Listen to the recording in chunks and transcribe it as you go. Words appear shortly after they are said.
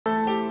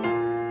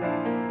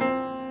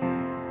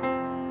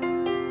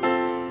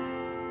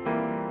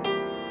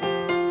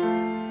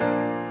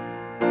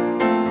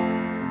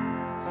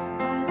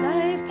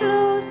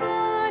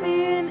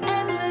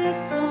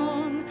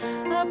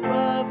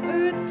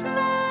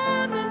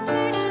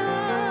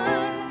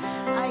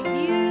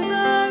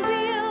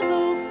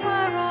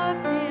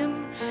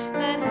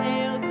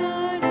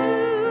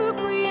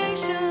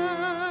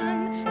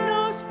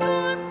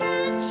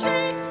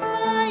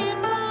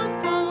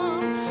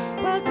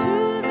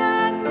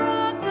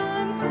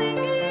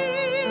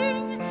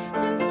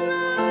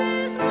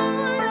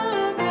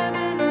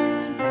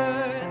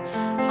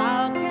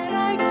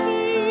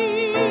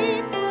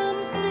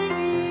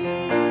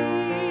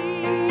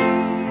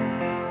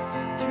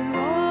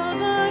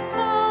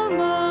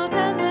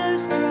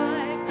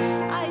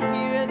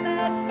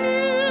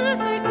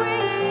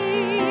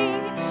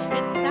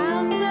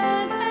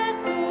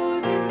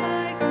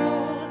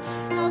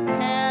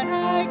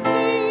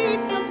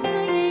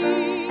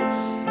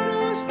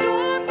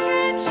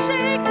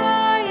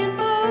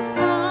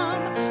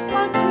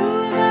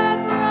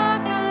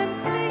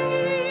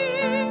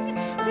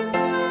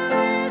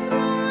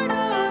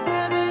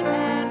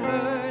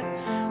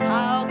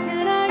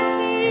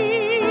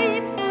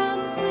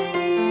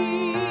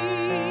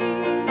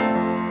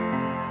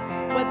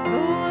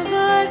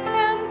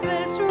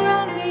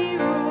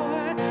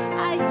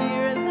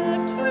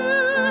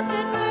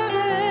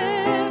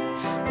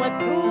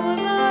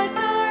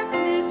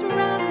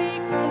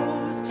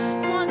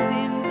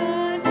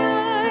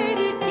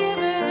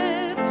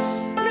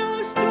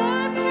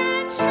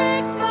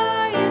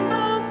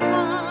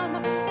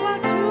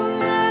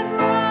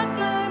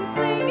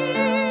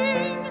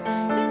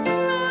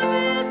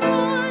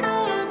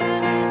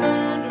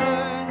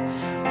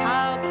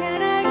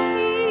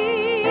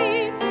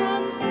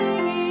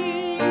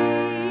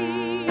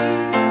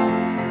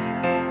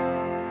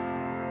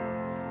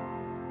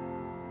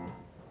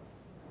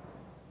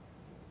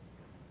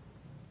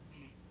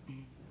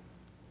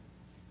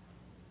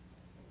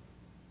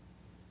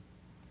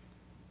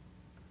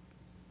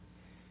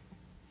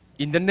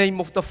In the name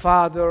of the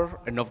Father,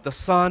 and of the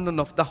Son, and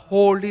of the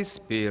Holy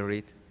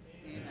Spirit.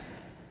 Amen.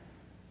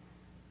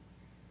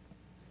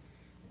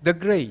 The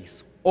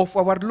grace of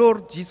our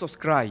Lord Jesus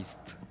Christ,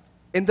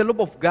 and the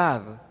love of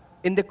God,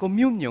 and the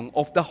communion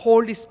of the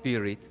Holy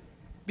Spirit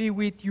be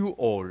with you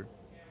all. And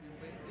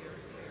with your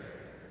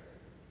spirit.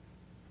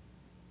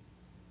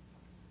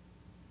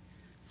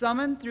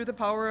 Summoned through the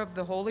power of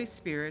the Holy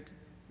Spirit,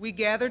 we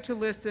gather to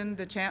listen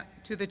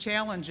to the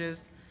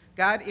challenges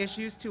God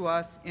issues to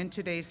us in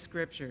today's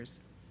scriptures.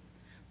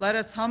 Let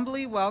us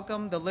humbly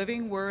welcome the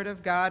living word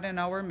of God in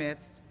our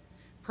midst,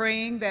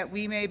 praying that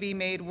we may be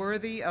made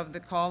worthy of the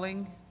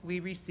calling we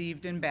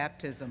received in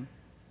baptism.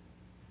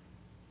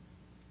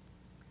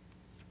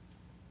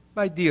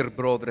 My dear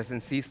brothers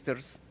and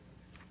sisters,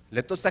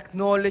 let us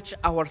acknowledge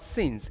our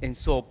sins and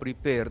so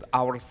prepare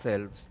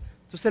ourselves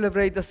to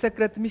celebrate the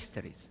sacred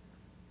mysteries.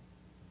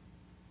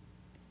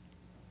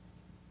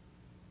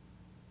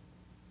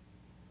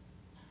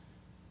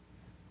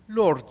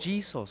 Lord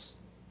Jesus,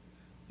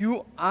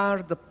 you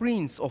are the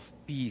Prince of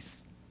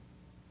Peace.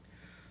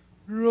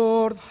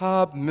 Lord,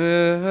 have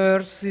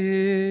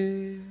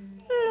mercy.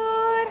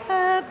 Lord,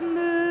 have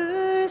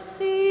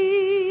mercy.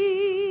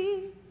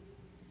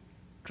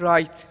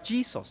 Christ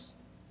Jesus,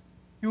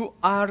 you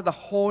are the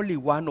Holy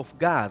One of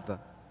God.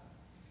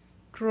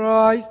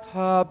 Christ,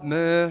 have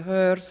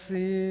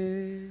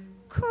mercy.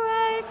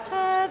 Christ,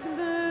 have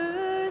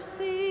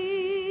mercy.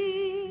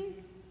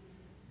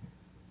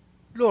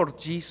 Lord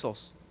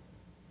Jesus,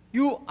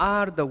 you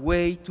are the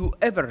way to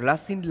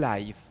everlasting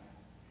life.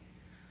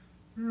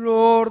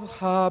 Lord,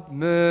 have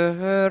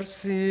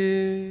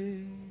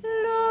mercy.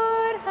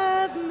 Lord,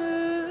 have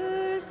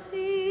mercy.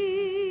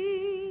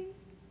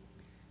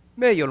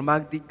 May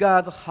Almighty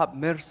God have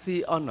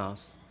mercy on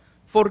us,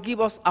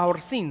 forgive us our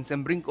sins,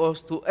 and bring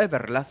us to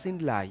everlasting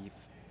life.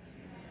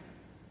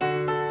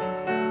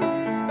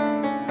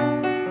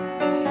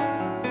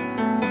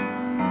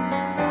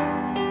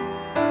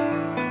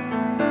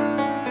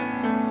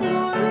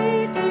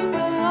 Glory to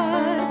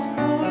God,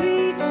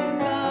 glory to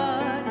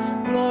God,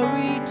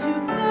 glory to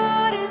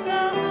God in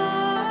the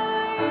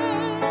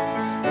highest,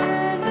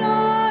 and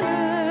on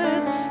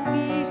earth,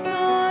 peace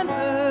on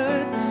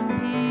earth,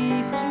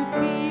 peace to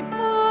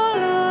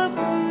people of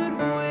good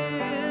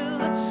will.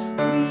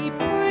 We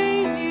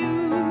praise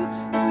you,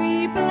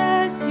 we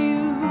bless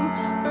you,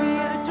 we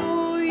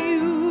adore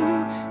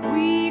you,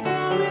 we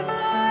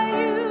glorify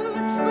you,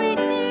 we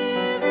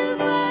give you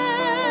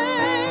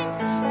thanks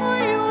for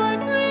your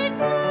great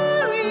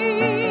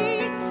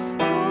glory,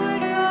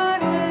 Lord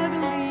God,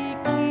 heavenly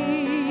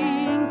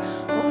King,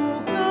 O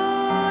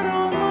God,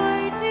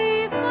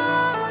 Almighty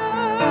Father.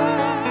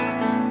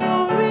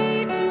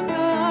 Glory to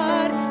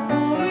God,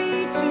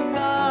 glory to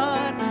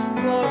God,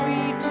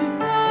 glory to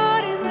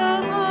God in the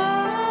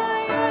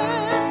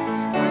highest,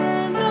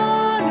 and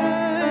on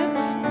earth,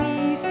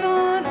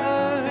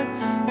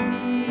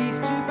 peace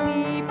to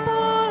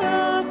people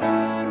of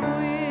good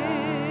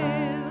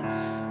will.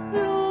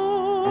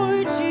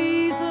 Lord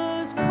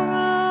Jesus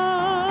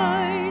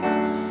Christ,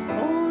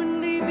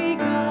 only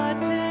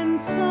begotten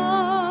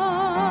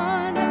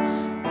Son,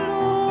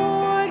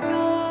 Lord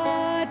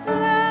God,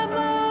 Lamb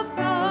of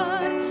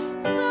God,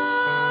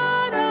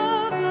 Son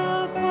of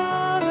the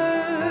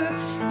Father,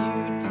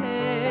 you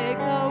take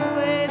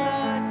away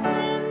the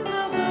sins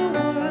of the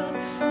world,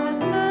 have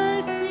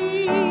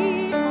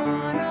mercy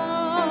on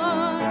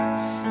us.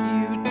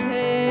 You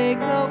take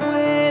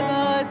away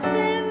the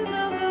sins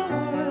of the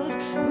world,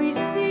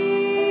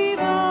 receive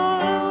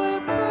our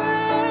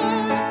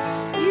prayer.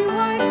 You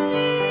are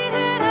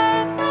seated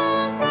at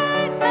the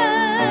right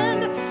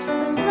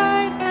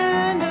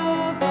hand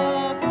of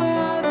the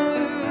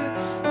Father.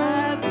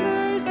 Have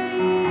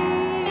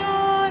mercy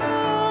on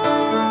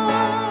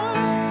us.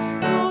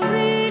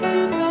 Glory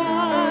to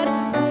God,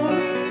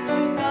 glory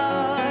to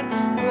God,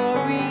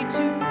 glory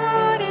to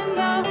God in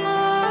the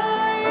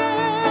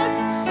highest,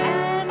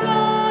 and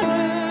on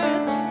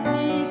earth,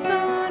 peace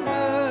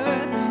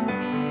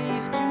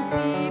to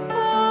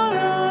people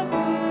of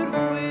good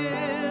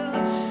will.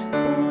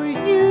 For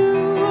you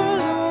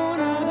alone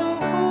are the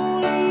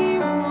Holy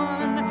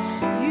One,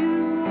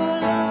 you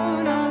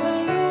alone are the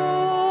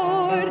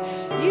Lord,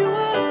 you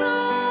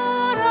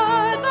alone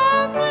are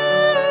the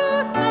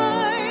Most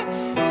High,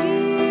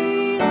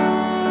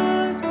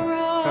 Jesus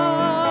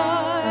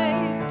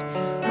Christ,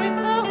 with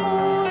the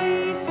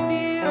Holy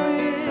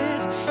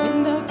Spirit, in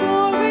the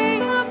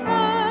glory of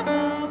God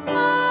the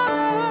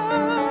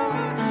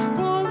Father.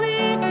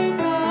 Glory to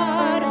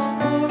God,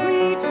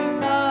 glory to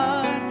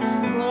God,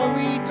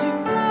 glory to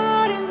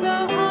God in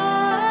the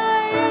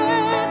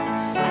highest,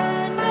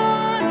 and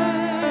on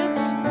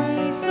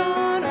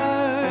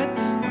earth,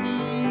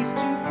 peace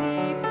to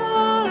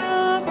people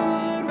of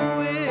good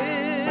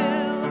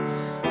will.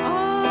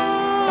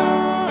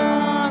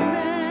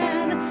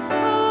 Amen,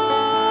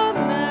 amen.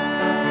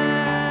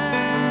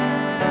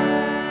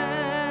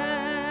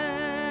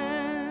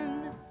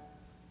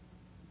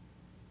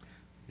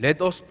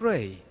 Let us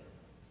pray.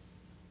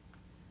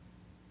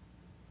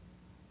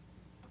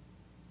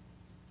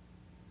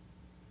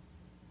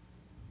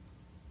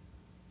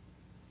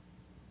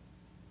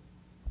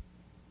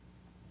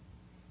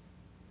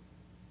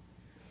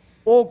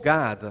 O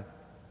God,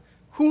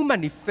 who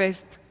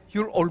manifest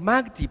your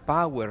almighty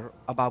power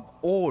above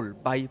all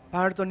by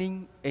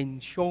pardoning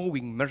and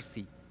showing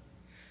mercy,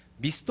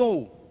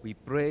 bestow, we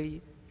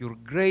pray, your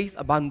grace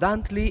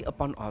abundantly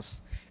upon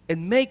us,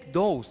 and make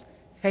those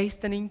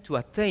hastening to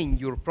attain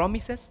your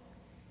promises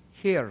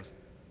heirs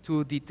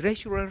to the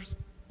treasures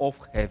of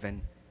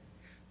heaven.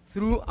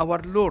 Through our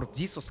Lord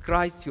Jesus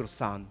Christ, your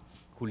Son,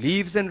 who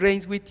lives and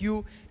reigns with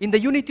you in the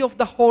unity of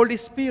the Holy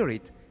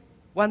Spirit,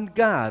 one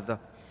God,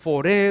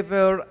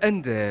 forever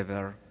and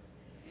ever.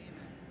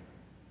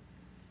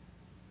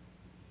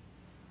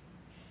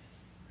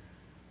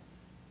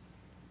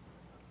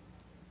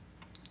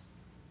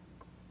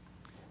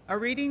 A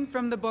reading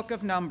from the book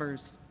of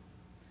Numbers.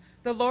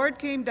 The Lord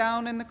came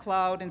down in the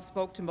cloud and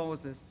spoke to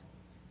Moses.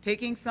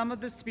 Taking some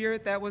of the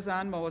Spirit that was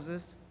on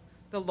Moses,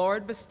 the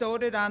Lord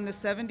bestowed it on the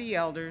 70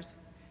 elders,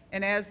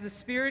 and as the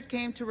Spirit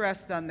came to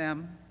rest on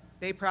them,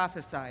 they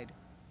prophesied.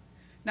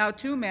 Now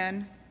 2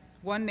 men,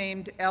 one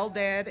named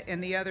Eldad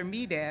and the other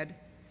Medad,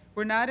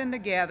 were not in the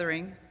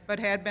gathering, but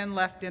had been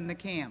left in the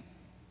camp.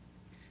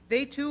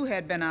 They too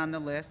had been on the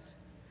list,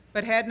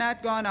 but had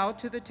not gone out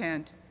to the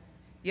tent,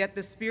 yet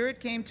the Spirit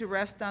came to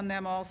rest on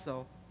them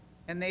also,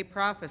 and they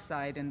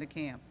prophesied in the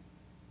camp.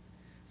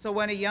 So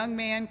when a young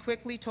man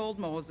quickly told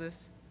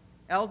Moses,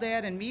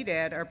 Eldad and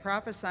Medad are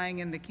prophesying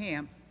in the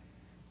camp,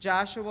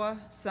 Joshua,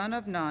 son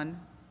of Nun,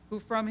 who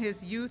from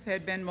his youth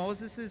had been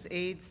Moses'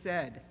 aide,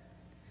 said,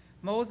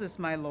 Moses,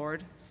 my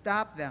lord,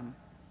 stop them.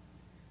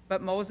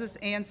 But Moses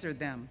answered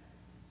them,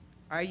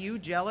 Are you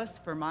jealous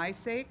for my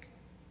sake?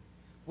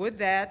 Would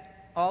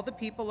that all the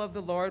people of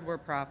the Lord were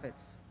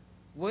prophets.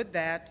 Would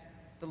that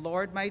the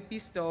Lord might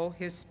bestow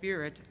his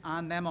Spirit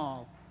on them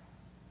all.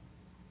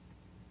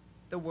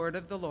 The word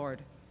of the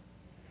Lord.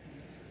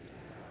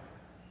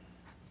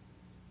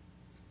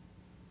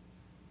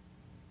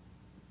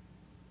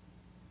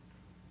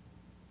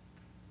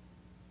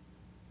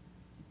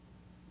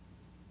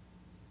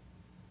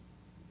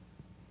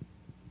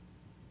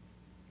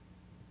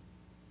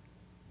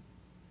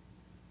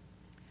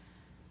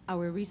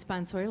 Our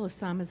responsorial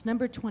psalm is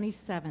number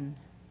 27.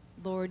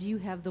 Lord, you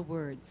have the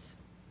words.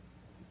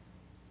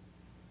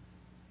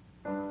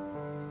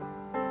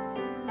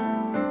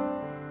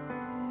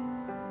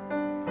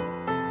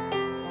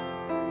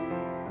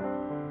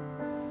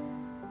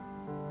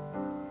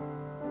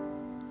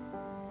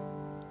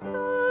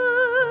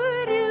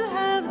 Lord, you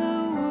have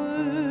the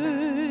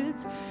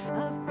words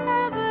of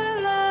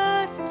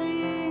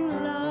everlasting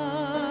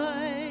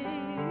life.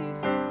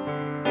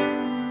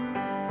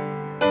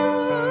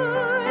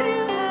 Lord,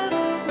 you have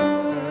the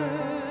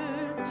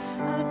words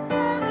of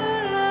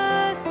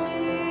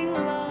everlasting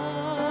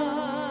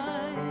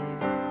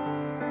life.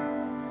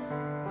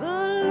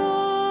 The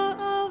law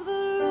of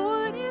the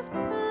Lord is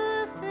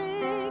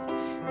perfect,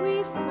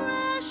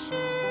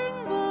 refreshing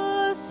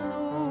the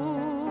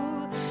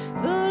soul.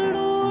 The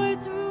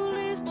Lord's rule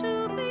is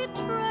to be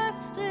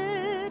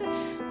trusted.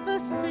 The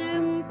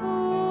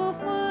simple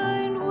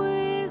find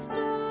wisdom.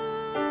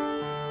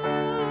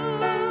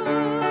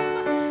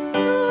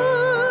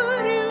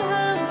 Lord, you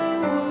have the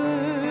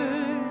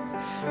words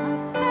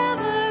of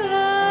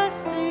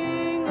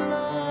everlasting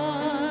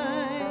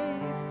life.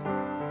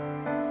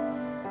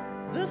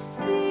 The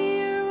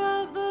fear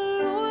of the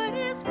Lord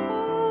is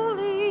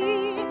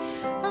holy,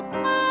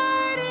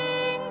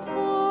 abiding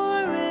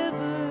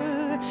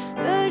forever.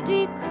 The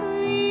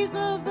decrees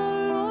of the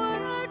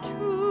Lord are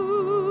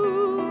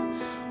true,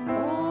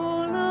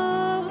 all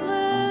of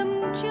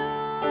them just.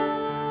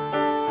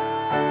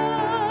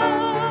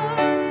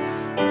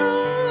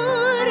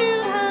 Lord,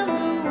 you have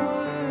the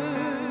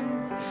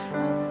words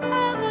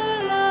of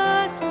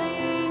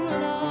everlasting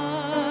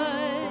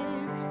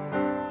life.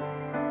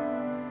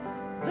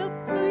 The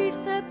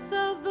precepts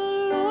of the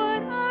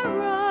Lord are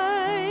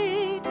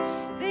right,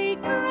 they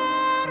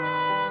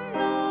gladden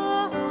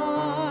the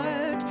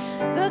heart.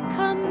 The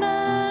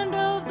command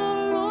of the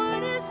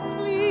Lord is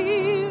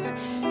clear,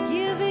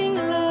 giving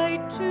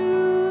light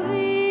to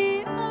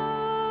the eye.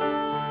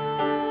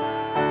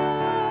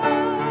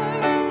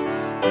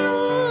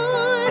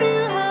 Lord,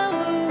 you have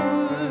the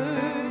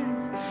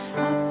words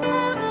of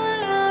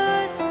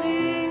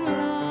everlasting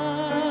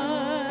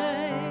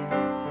life.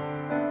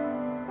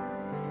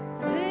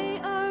 They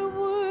are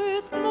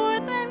worth more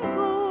than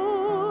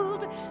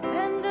gold,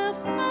 than the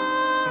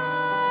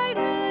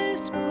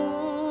finest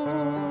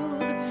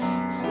gold,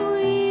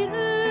 sweeter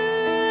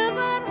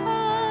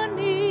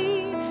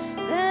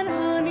than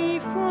honey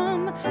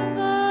from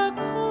the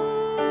comb.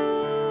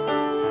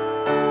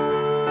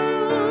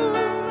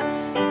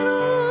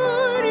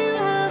 Lord, you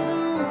have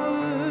the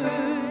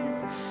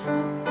words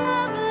of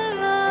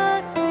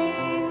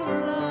everlasting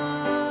life.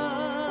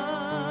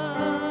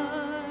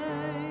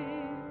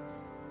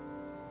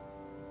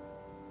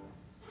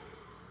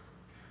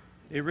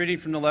 A reading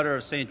from the letter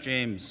of St.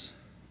 James.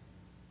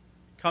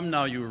 Come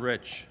now, you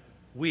rich,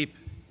 weep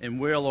and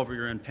wail over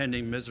your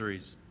impending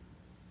miseries.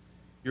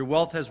 Your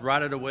wealth has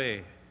rotted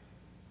away,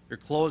 your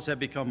clothes have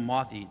become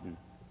moth-eaten,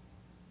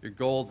 your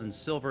gold and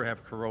silver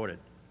have corroded.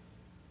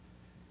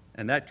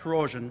 and that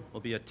corrosion will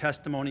be a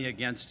testimony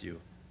against you.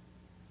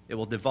 It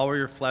will devour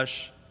your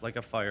flesh like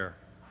a fire.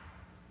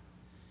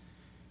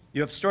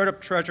 You have stored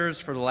up treasures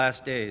for the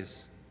last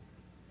days.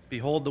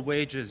 Behold, the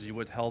wages you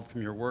withheld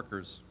from your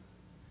workers,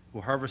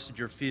 who harvested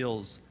your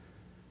fields,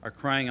 are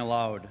crying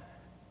aloud,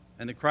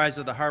 and the cries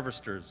of the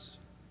harvesters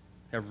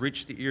have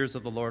reached the ears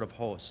of the Lord of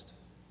hosts.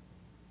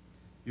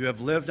 You have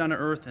lived on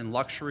earth in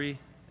luxury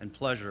and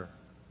pleasure.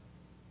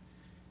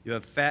 You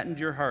have fattened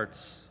your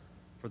hearts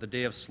for the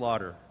day of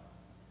slaughter.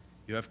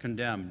 You have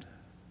condemned.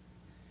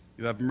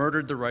 You have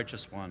murdered the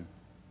righteous one.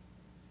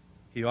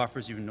 He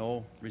offers you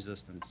no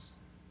resistance.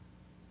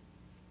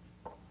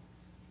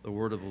 The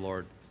word of the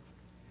Lord.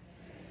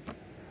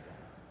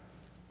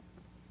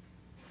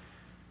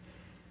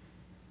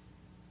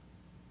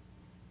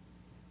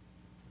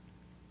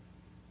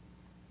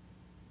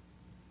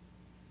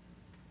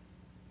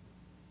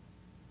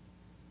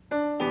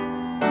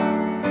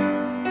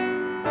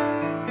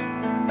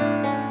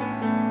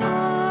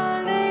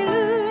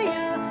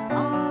 Alleluia,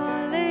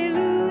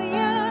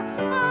 alleluia,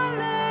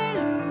 alleluia.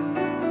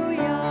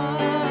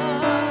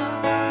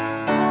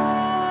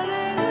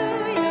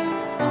 Alleluia,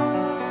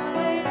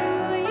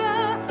 alleluia,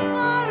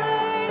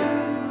 alleluia.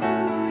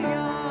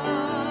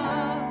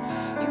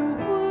 Your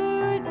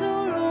words, O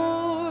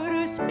Lord,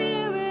 are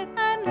spirit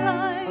and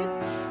life.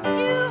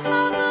 You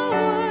have the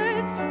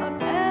words of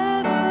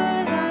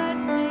everlasting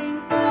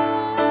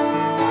life.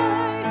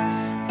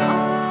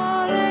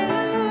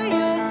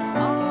 Alleluia,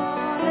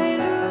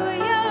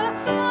 alleluia,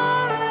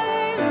 alleluia.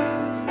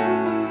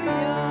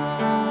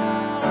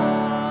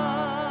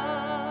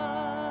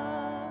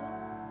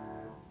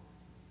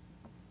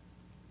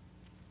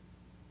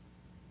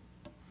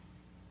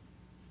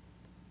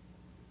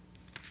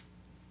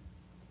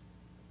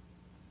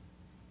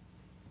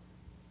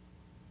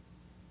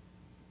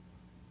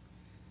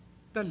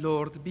 The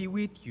Lord be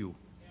with you.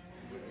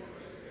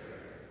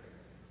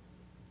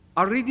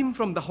 A reading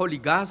from the Holy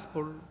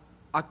Gospel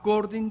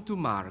according to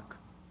Mark.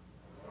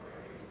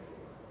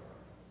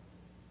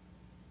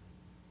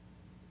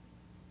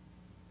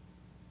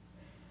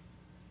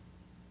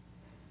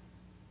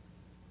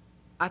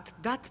 At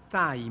that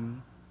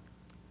time,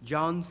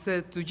 John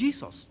said to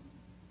Jesus,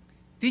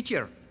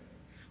 "Teacher,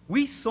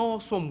 we saw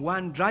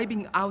someone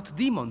driving out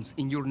demons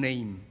in your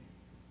name,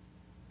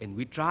 and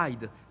we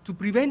tried to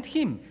prevent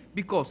him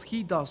because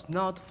he does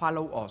not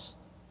follow us."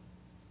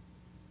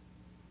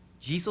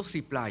 Jesus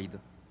replied,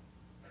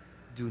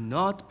 "Do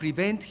not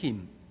prevent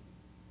him.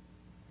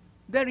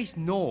 There is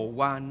no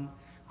one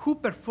who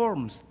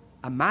performs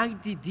a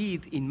mighty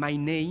deed in my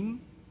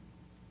name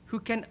who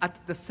can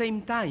at the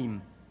same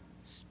time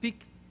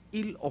speak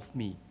ill of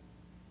me.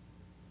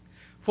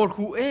 For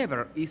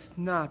whoever is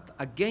not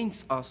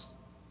against us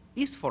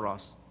is for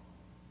us.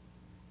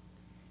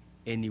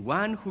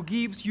 Anyone who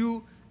gives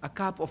you a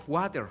cup of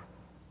water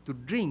to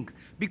drink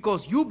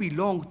because you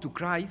belong to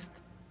Christ,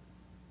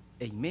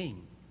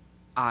 amen,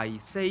 I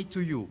say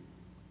to you,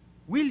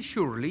 will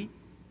surely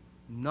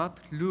not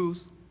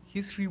lose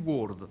his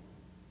reward.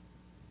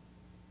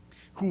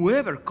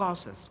 Whoever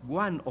causes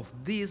one of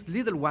these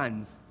little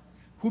ones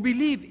who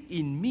believe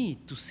in me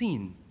to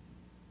sin,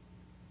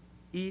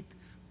 it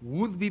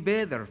would be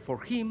better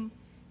for him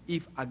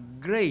if a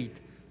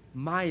great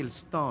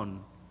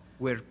millstone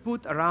were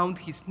put around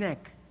his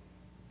neck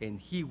and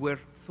he were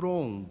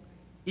thrown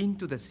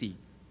into the sea.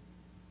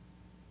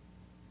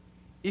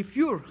 If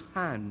your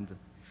hand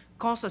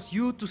causes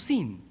you to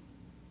sin,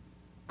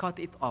 cut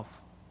it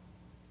off.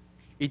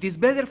 It is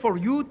better for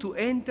you to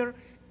enter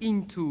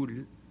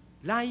into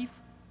life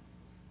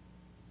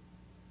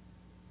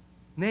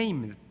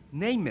named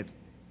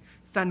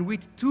than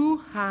with two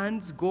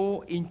hands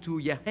go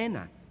into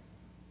Gehenna,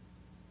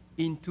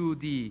 into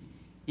the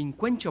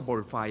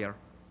unquenchable fire.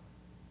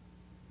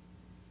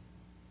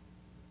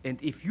 And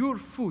if your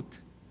foot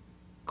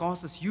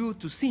causes you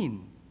to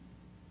sin,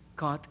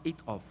 cut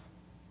it off.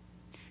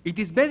 It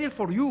is better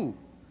for you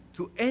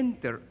to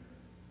enter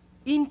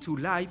into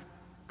life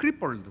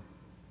crippled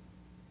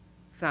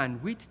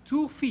than with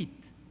 2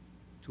 feet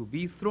to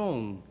be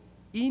thrown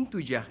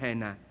into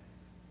Gehenna.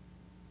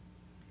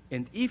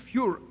 And if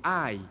your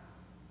eye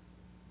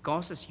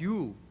causes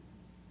you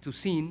to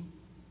sin,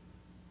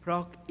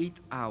 pluck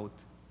it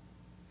out.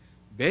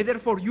 Better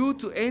for you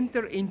to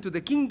enter into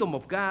the kingdom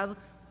of God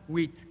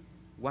with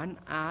 1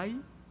 eye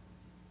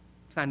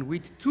than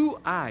with 2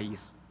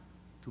 eyes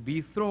to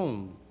be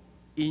thrown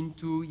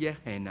into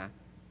Gehenna,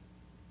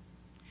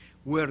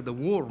 where the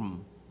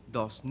worm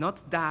does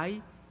not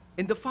die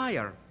and the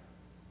fire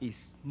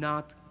is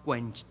not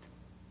quenched.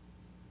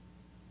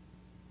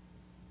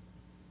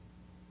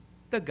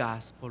 The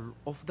Gospel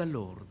of the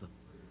Lord.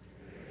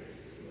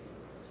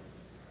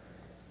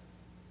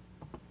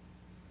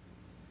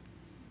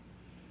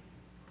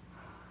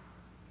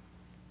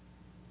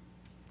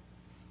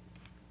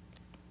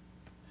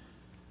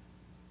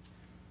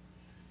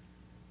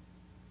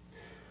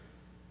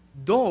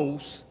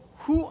 Those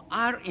who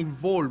are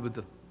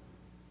involved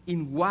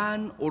in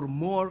one or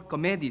more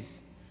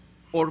committees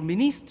or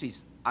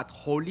ministries at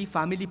Holy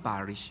Family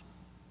Parish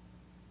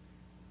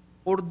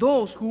or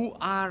those who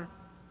are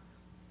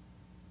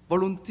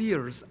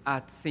volunteers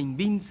at St.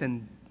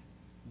 Vincent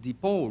de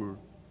Paul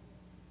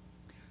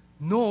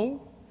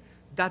know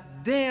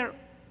that there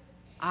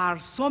are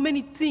so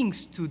many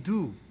things to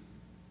do,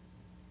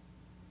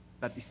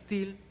 but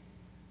still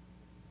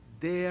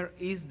there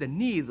is the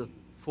need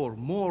for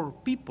more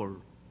people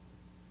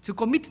to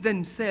commit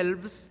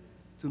themselves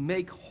to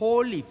make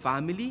Holy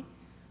Family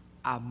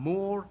a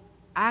more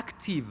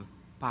active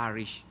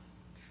parish,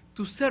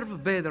 to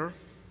serve better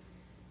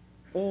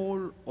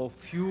all of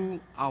you,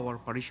 our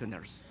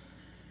parishioners,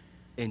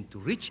 and to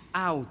reach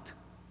out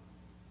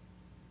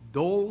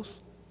those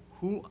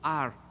who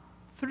are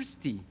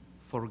thirsty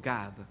for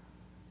God.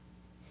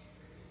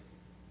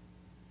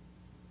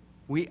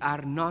 We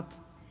are not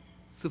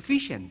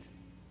sufficient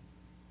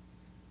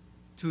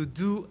to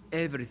do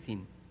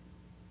everything.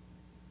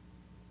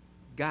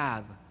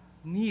 God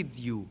needs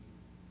you.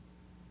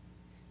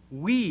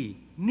 We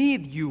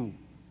need you.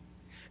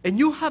 And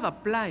you have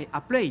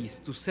a place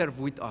to serve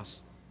with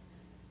us.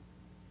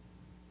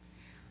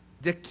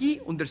 The key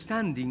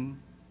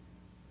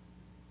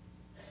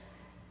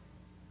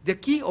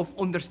of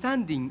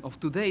understanding of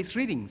today's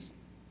readings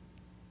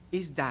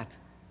is that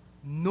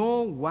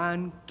no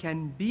one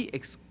can be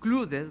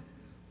excluded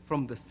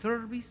from the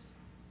service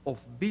of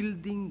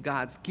building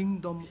God's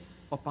kingdom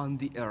upon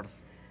the earth.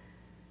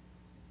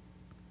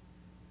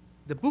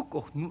 The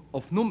book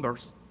of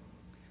Numbers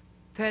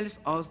tells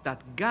us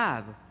that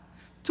God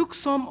took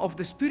some of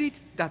the Spirit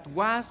that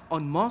was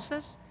on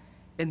Moses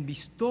and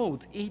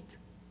bestowed it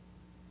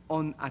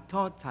on a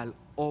total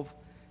of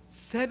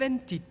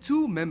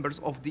 72 members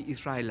of the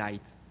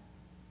Israelites.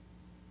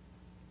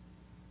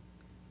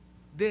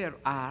 There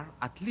are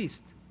at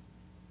least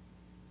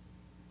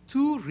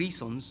 2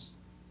 reasons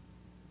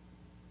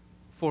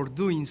for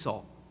doing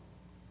so.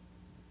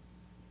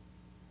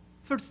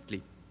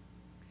 Firstly,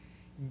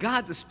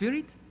 God's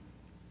Spirit,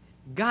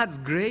 God's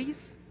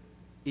grace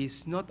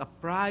is not a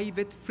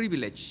private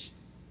privilege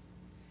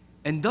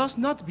and does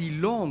not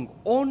belong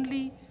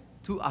only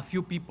to a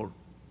few people.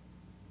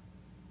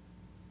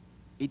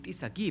 It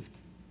is a gift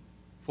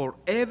for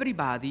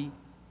everybody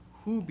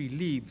who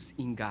believes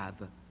in God.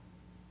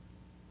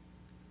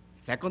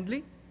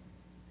 Secondly,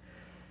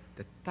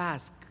 the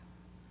task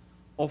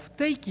of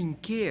taking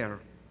care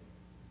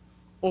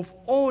of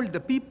all the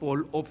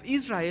people of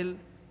Israel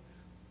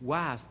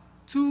was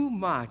too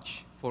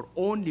much for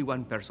only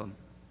one person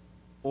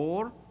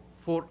or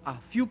for a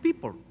few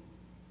people.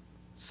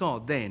 So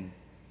then,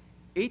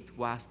 it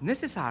was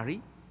necessary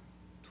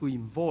to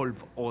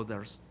involve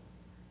others,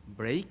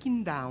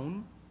 breaking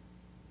down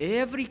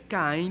every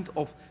kind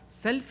of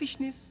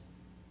selfishness,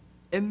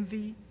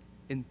 envy,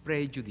 and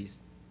prejudice.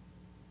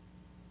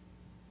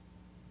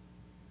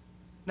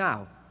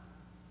 Now,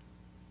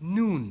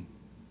 Nun,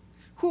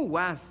 who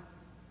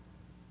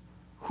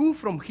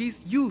from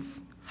his youth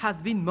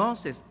had been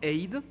Moses'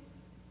 aide,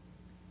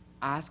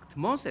 asked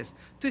Moses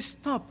to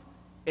stop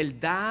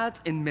Eldad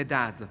and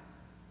Medad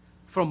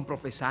from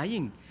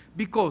prophesying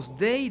because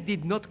they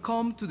did not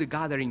come to the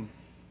gathering.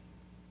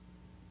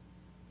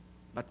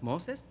 But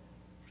Moses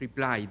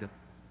replied,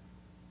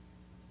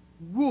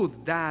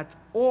 "Would that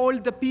all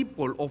the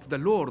people of the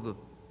Lord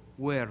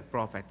were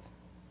prophets."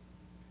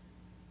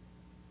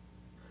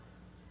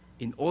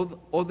 In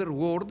other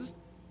words,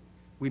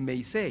 we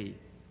may say,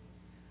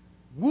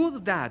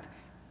 would that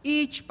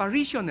each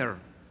parishioner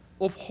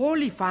of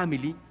Holy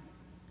Family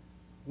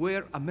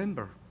were a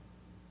member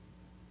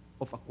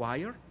of a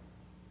choir,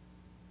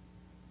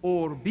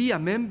 or be a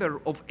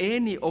member of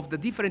any of the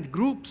different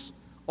groups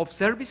of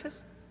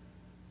services,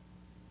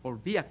 or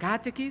be a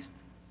catechist,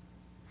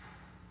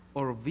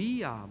 or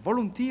be a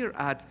volunteer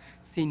at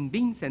St.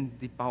 Vincent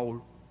de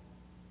Paul.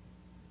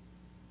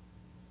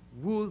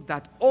 Would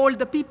that all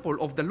the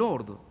people of the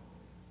Lord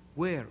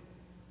were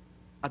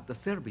at the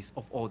service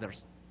of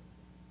others.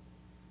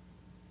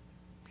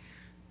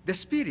 The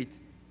Spirit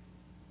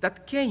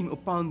that came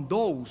upon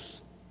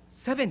those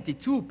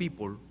 72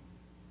 people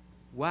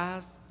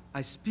was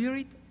a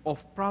spirit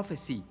of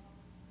prophecy,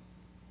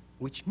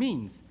 which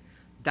means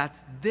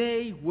that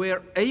they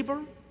were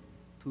able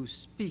to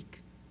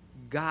speak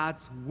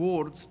God's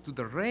words to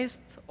the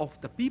rest of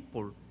the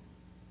people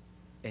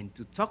and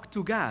to talk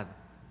to God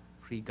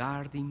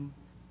regarding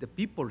the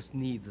people's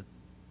need.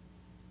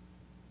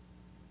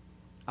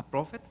 A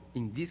prophet,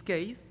 in this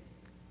case,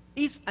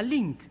 is a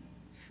link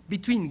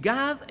between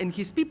God and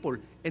his people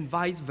and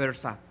vice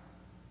versa.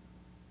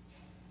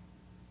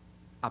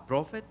 A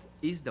prophet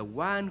is the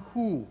one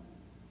who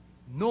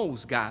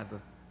knows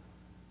God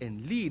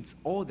and leads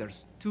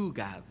others to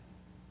God.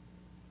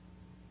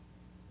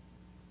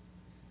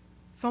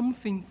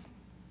 Something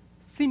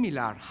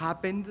similar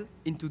happened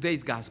in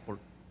today's gospel.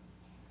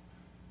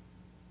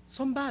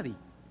 Somebody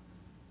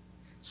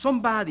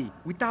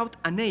without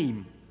a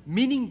name,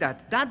 meaning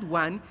that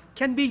one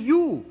can be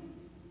you,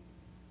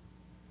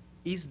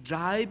 is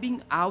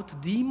driving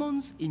out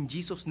demons in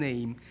Jesus'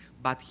 name,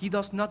 but he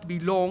does not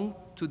belong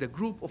to the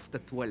group of the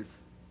 12.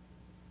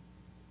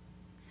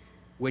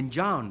 When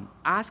John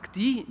asked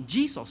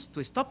Jesus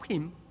to stop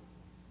him,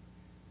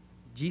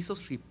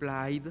 Jesus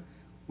replied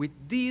with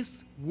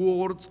these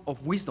words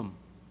of wisdom: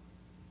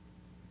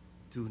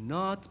 do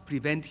not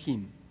prevent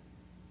him.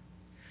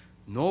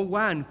 No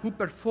one who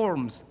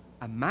performs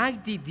a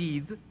mighty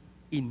deed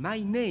in my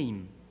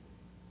name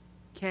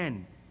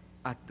can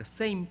at the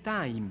same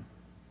time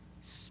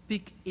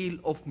speak ill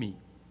of me.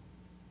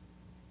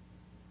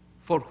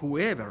 For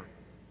whoever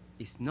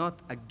is not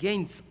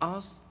against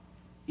us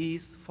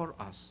is for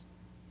us.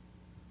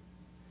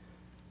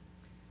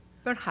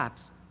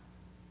 Perhaps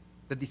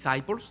the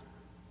disciples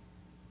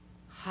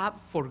have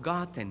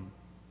forgotten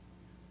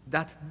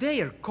that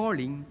their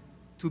calling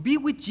to be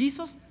with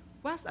Jesus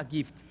was a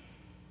gift,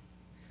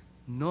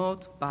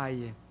 not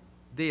by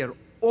their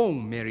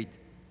own merit.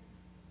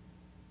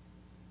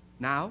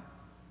 Now,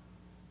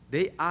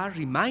 they are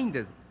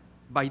reminded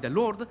by the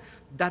Lord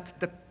that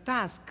the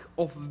task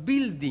of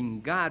building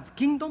God's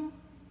kingdom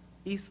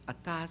is a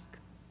task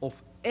of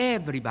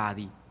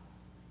everybody.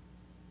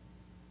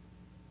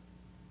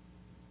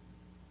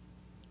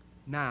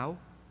 Now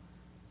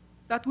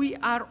that we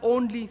are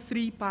only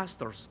 3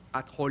 pastors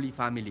at Holy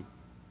Family,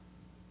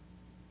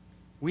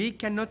 we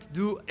cannot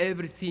do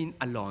everything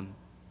alone.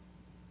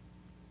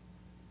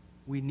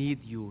 We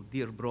need you,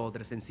 dear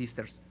brothers and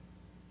sisters.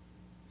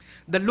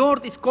 The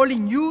Lord is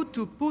calling you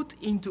to put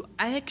into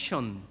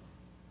action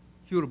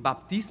your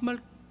baptismal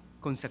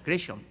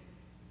consecration.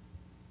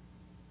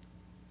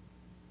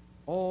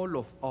 All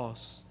of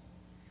us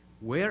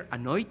were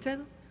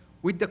anointed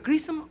with the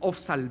chrism of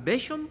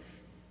salvation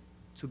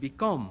to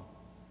become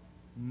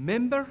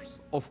members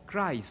of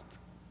Christ,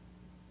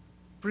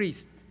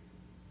 priest,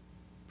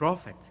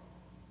 prophet,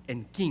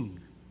 and king.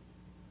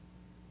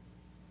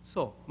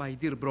 So, my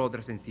dear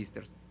brothers and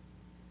sisters,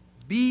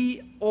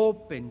 be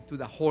open to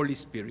the Holy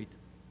Spirit.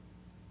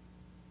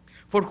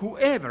 For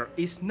whoever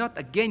is not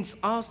against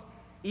us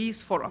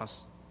is for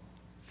us,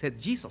 said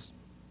Jesus.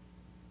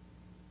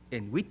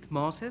 And with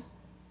Moses,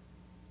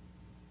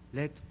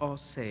 let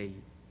us say,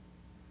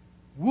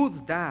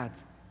 would that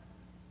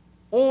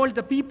all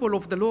the people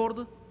of the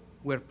Lord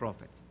were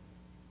prophets.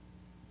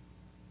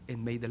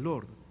 And may the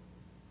Lord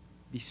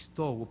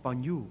bestow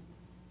upon you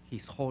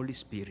his Holy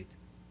Spirit.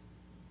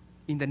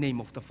 In the name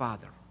of the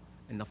Father,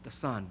 and of the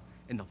Son,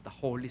 and of the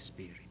Holy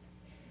Spirit.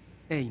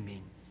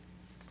 Amen.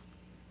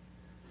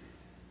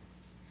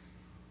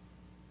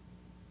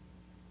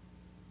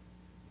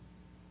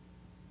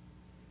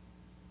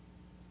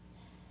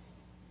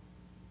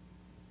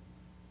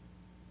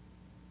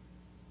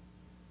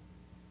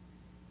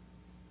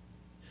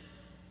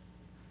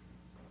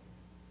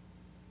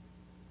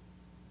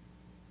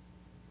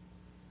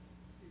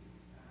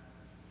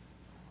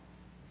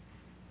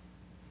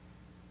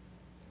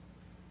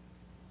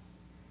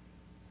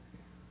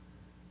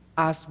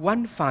 As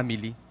one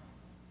family,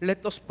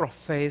 let us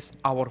profess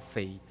our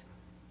faith.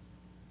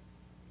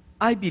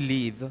 I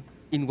believe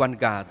in one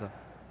God,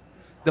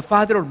 the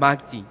Father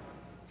Almighty,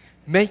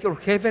 maker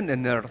of heaven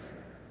and earth,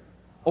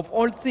 of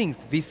all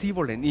things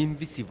visible and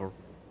invisible.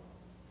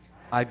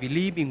 I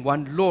believe in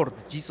one Lord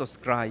Jesus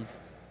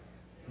Christ,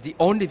 the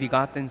only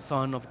begotten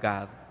Son of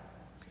God,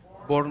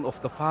 born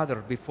of the Father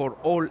before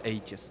all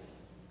ages,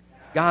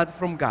 God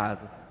from God,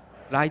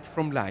 light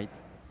from light,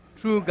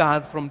 true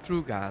God from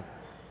true God,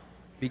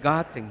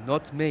 begotten,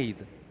 not made,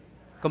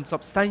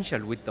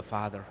 consubstantial with the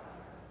Father.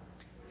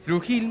 Through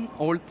him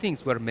all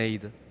things were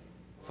made.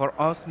 For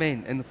us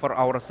men and for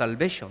our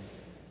salvation,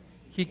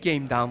 he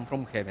came down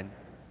from heaven,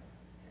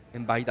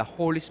 and by the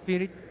Holy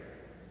Spirit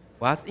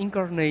was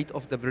incarnate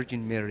of the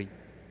Virgin Mary,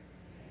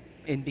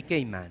 and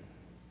became man.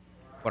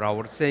 For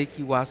our sake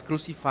he was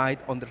crucified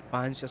under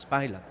Pontius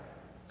Pilate.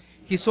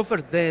 He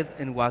suffered death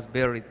and was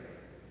buried,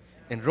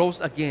 and rose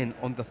again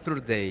on the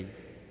 3rd day,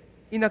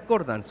 in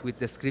accordance with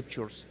the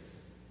Scriptures.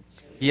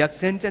 He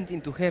ascended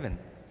into heaven,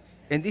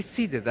 and is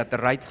seated at the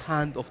right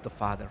hand of the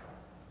Father.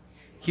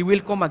 He will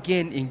come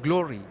again in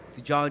glory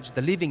to judge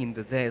the living and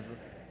the dead,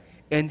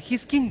 and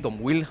his kingdom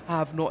will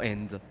have no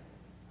end.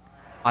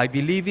 I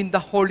believe in the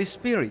Holy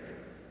Spirit,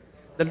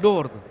 the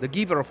Lord, the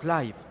giver of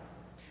life,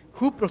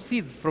 who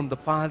proceeds from the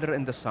Father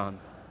and the Son,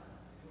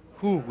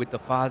 who with the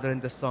Father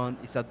and the Son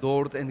is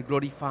adored and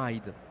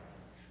glorified,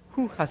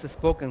 who has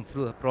spoken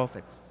through the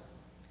prophets.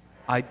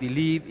 I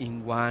believe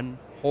in one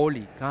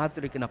holy,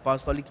 Catholic, and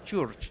Apostolic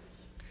Church.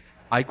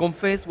 I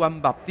confess one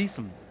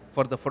baptism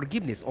for the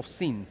forgiveness of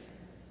sins,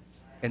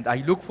 and I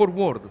look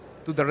forward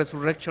to the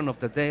resurrection of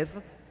the dead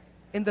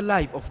and the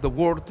life of the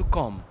world to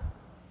come.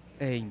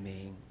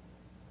 Amen.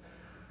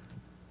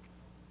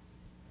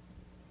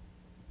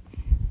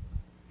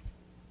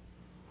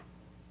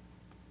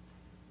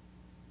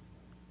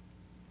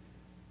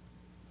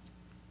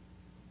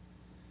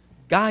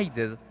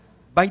 Guided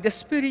by the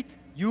Spirit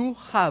you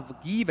have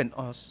given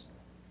us,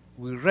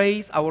 we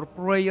raise our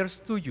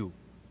prayers to you.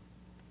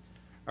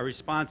 Our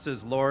response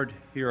is, Lord,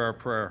 hear our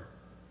prayer.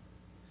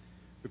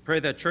 We pray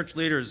that church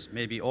leaders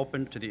may be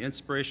open to the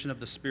inspiration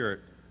of the Spirit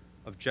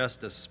of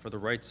justice for the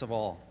rights of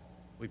all.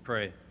 We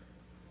pray.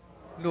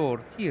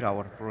 Lord, hear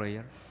our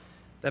prayer.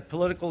 That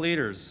political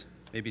leaders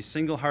may be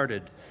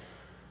single-hearted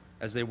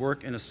as they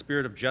work in a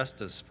spirit of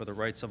justice for the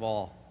rights of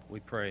all, we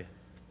pray.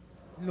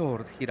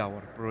 Lord, hear our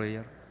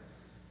prayer.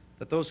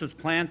 That those who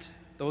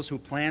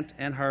plant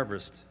and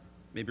harvest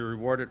may be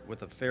rewarded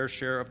with a fair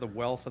share of the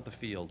wealth of the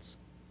fields,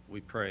 we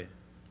pray.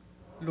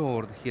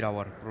 Lord, hear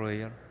our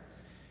prayer.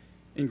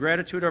 In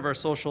gratitude of our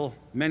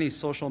many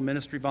social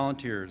ministry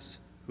volunteers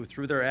who,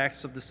 through their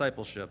acts of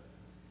discipleship,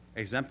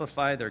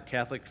 exemplify their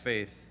Catholic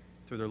faith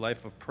through their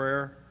life of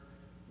prayer,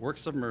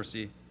 works of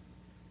mercy,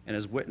 and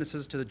as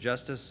witnesses to the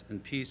justice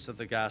and peace of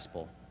the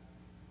gospel,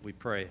 we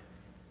pray.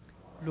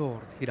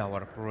 Lord, hear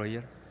our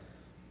prayer.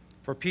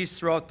 For peace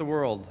throughout the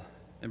world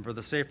and for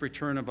the safe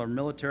return of our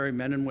military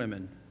men and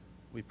women,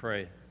 we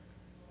pray.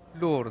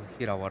 Lord,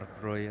 hear our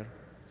prayer.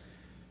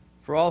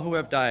 For all who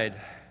have died,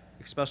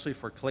 especially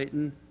for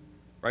Clayton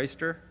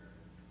Reister,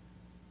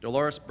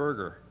 Dolores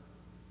Berger,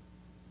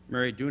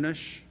 Mary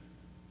Dunish,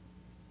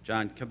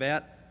 John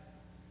Kabat,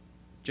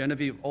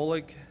 Genevieve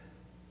Oleg,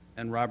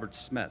 and Robert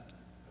Smet,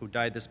 who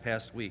died this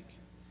past week.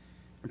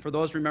 And for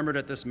those remembered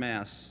at this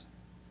Mass,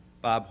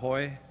 Bob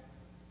Hoy,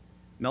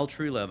 Mel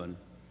Treelevin,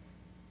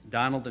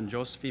 Donald and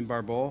Josephine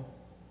Barbeau,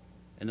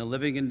 and the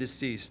living and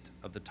deceased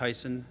of the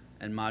Tyson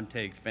and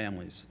Montag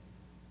families,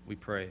 we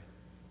pray.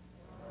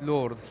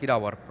 Lord, hear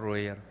our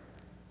prayer.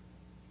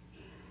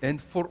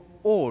 And for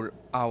all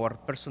our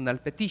personal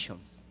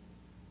petitions.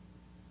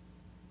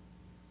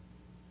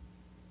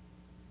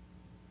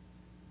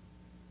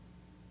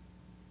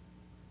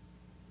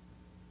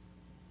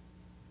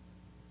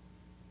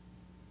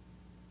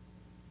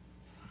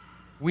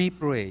 We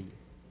pray.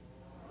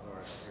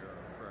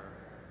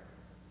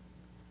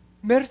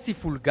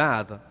 Merciful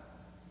God,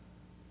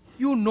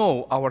 you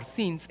know our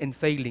sins and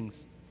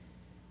failings,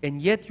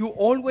 and yet you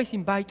always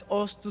invite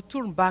us to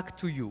turn back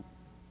to you.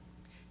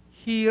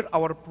 Hear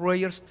our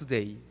prayers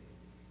today.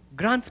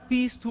 Grant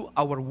peace to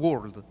our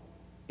world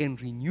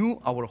and renew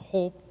our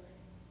hope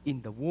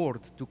in the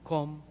world to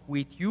come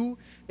with you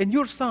and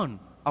your Son,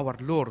 our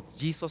Lord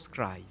Jesus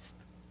Christ.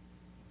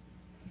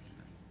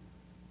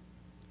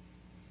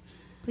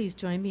 Please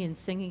join me in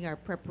singing our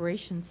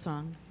preparation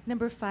song,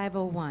 number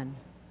 501,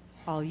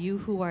 All You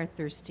Who Are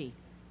Thirsty.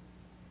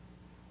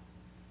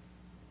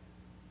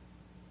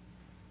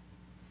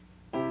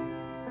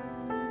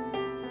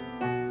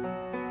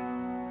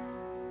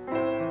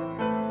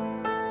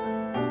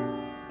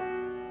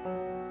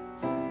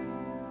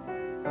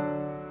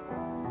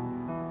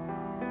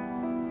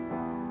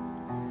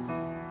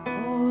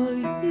 All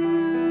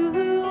you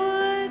who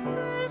are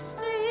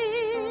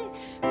thirsty,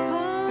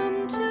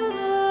 come to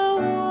the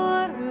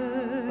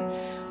water.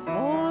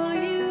 All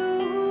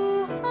you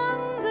who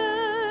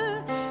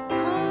hunger,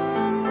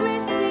 come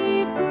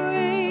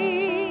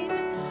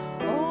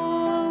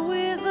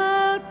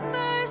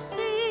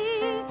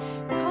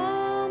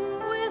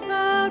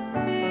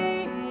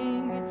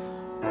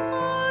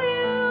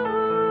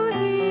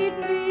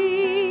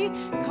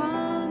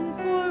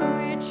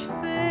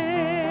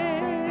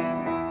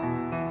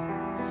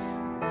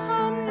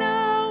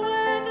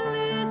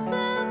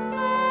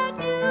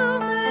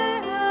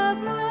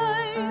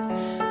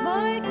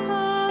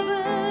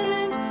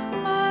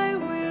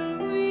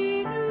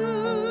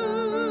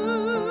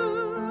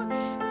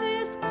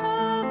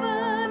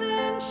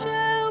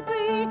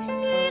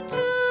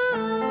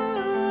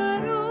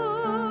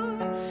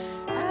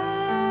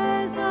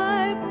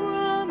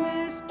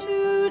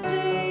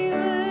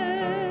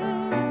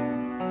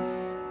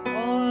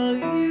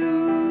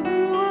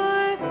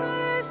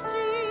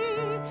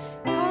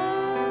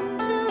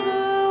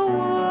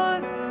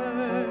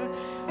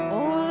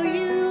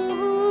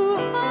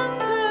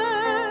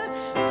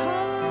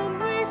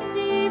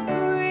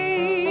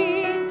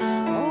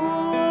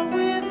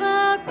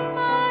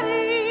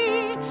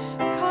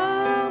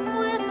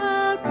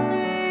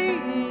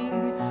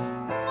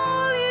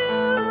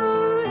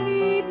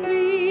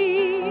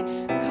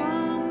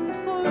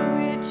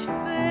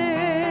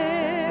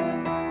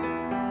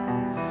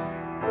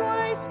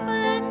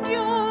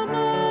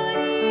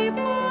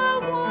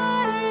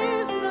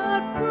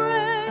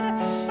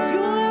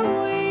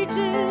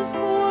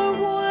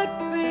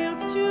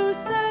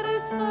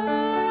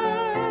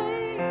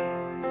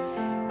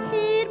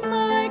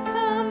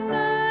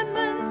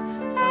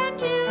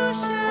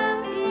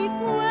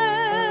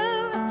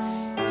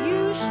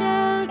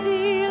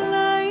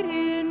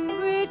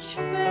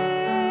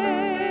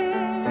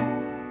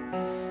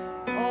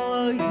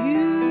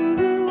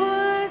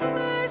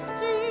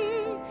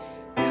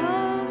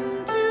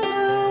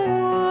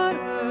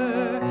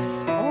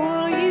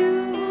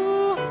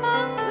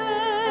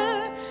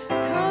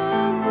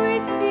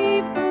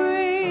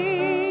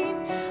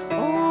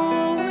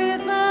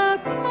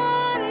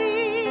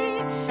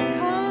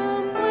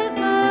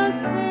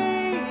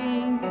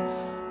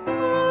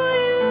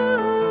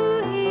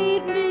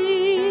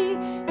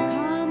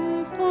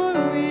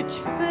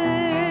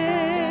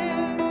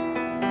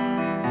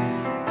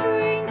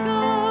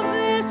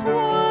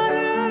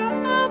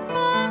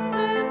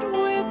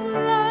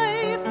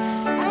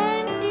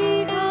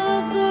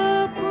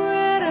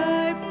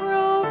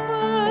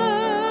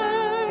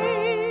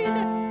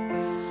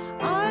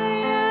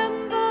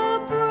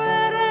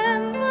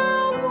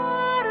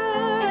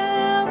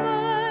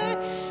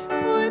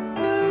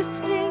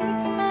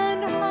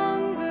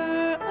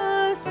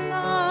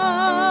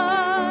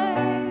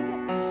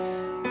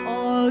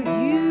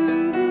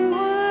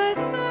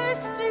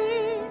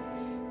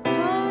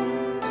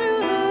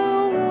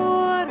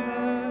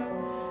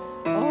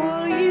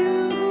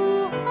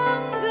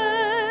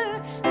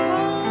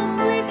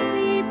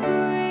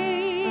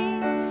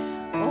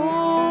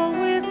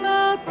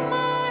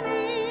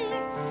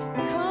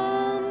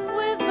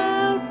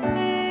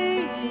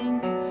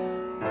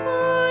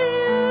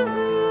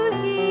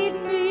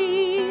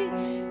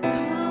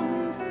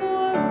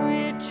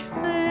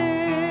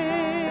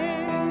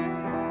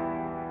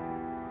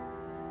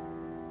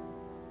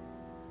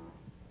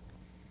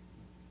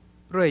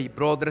pray,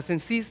 brothers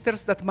and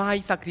sisters, that my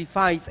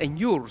sacrifice and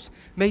yours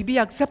may be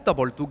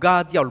acceptable to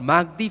God the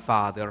Almighty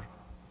Father.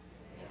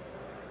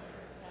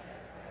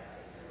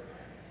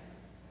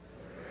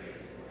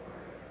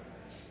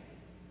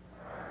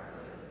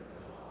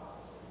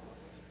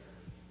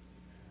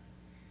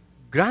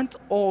 Grant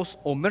us,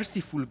 O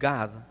merciful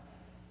God,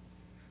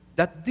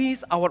 that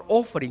this our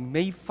offering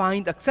may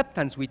find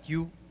acceptance with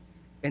you,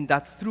 and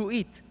that through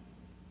it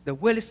the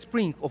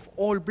wellspring of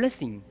all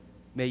blessing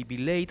may be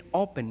laid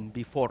open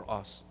before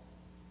us.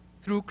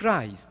 Through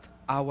Christ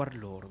our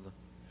Lord.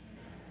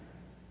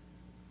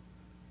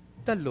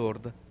 The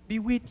Lord be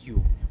with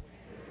you.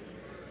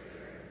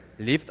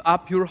 Lift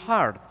up your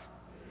hearts.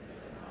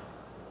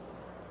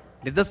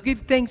 Let us give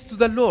thanks to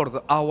the Lord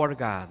our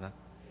God.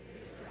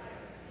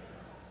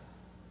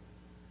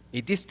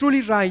 It is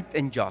truly right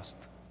and just,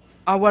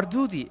 our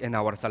duty and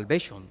our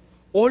salvation,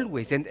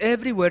 always and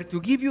everywhere to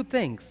give you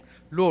thanks,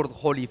 Lord,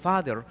 Holy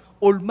Father,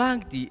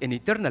 Almighty and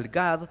eternal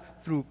God,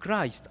 through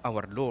Christ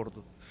our Lord.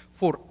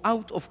 For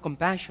out of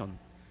compassion,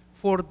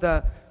 for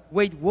the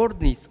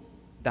waywardness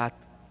that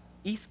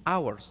is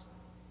ours,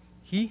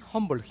 he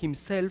humbled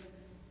himself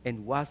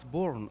and was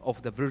born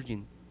of the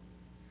Virgin.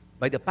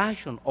 By the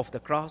passion of the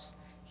cross,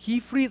 he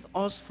freed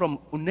us from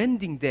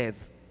unending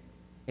death,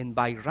 and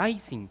by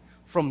rising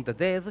from the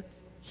dead,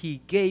 he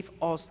gave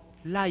us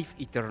life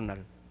eternal.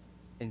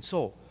 And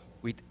so,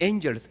 with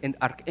angels and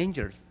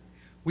archangels,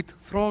 with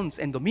thrones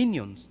and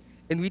dominions,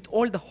 and with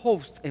all the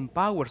hosts and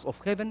powers of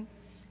heaven,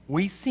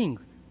 we sing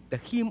the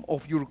hymn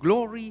of your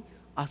glory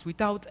as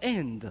without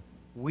end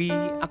we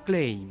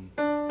acclaim.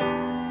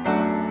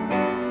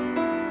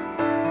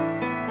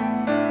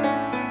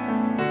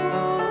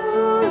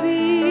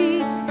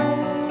 Holy,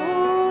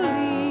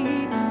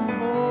 holy,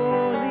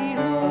 holy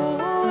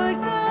Lord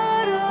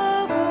God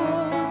of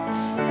hosts,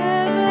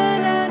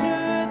 heaven and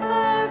earth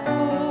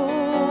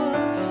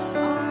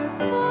are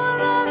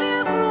full of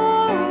your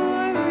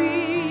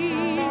glory.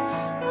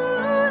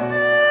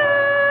 Hosanna,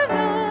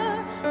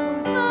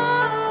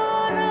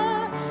 Hosanna,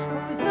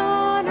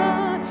 Hosanna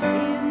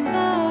in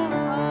the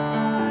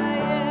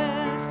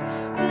highest.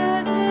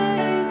 Blessed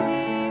is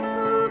he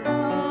who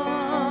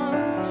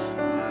comes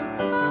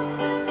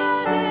in the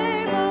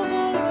name of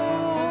the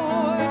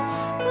Lord.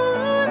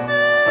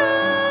 Hosanna,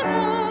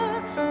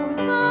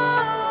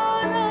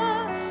 Hosanna,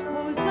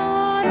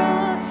 Hosanna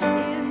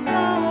in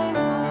the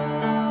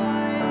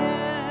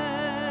highest.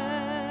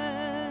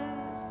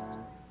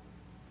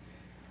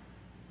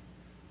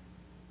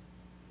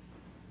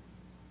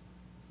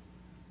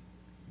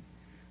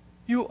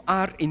 You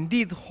are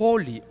indeed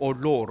holy, O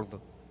Lord,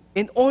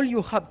 and all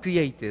you have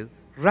created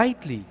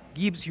rightly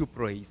gives you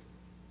praise.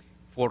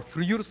 For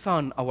through your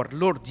Son, our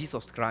Lord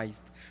Jesus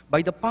Christ,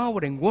 by the power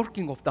and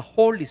working of the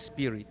Holy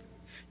Spirit,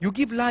 you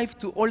give life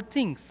to all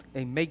things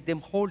and make them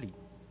holy.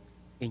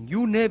 And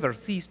you never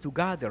cease to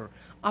gather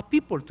a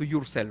people to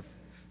yourself,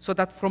 so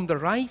that from the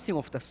rising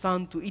of the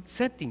sun to its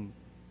setting,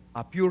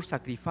 a pure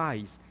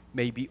sacrifice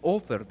may be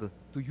offered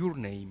to your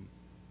name.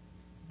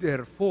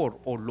 Therefore,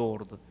 O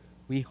Lord,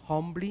 we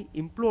humbly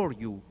implore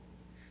you,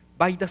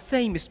 by the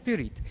same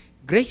Spirit,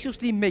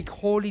 graciously make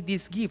holy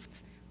these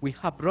gifts we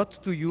have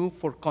brought to you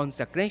for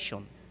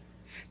consecration,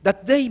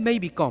 that they may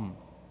become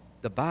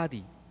the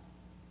body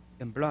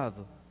and blood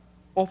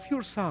of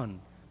your Son,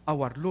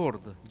 our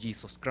Lord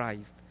Jesus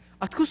Christ,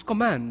 at whose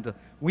command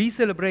we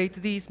celebrate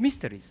these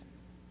mysteries.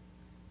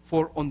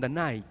 For on the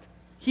night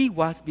he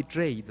was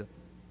betrayed,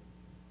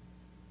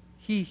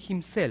 he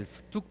himself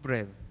took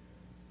bread,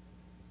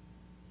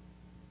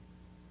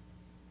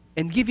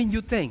 and giving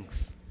you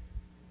thanks,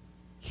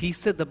 he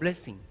said the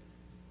blessing,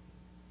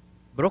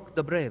 broke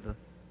the bread,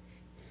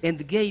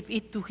 and gave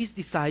it to his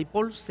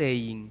disciples,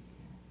 saying,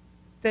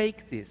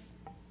 "Take this,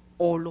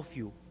 all of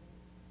you,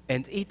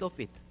 and eat of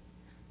it,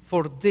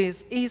 for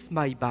this is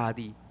my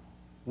body,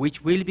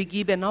 which will be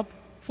given up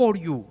for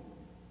you."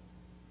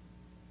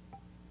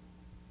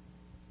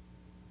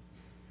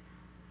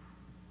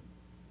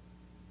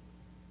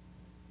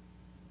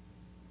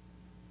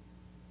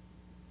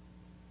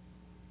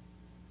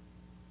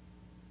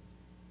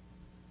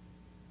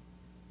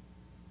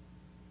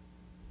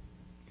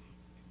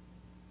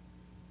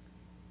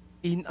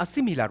 In a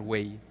similar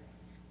way,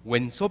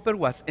 when supper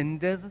was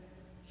ended,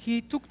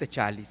 he took the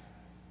chalice,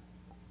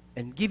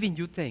 and giving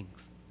you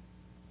thanks,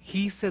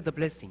 he said the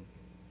blessing,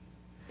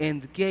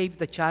 and gave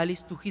the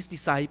chalice to his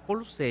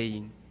disciples,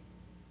 saying,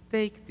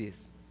 "Take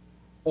this,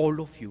 all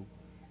of you,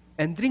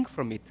 and drink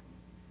from it,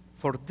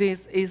 for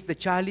this is the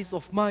chalice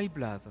of my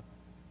blood,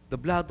 the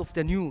blood of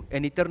the new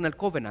and eternal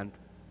covenant,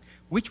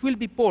 which will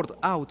be poured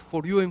out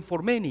for you and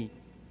for many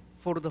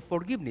for the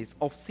forgiveness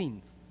of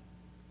sins.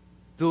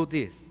 Do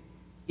this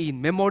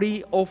in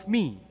memory of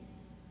me."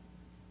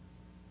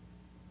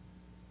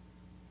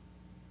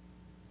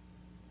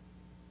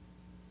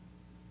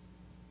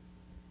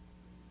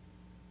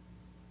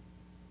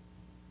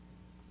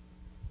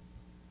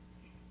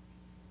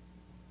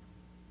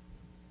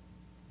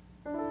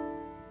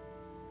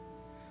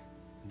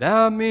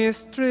 The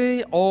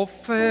mystery of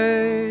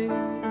faith.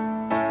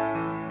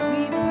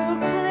 We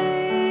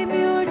proclaim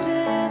your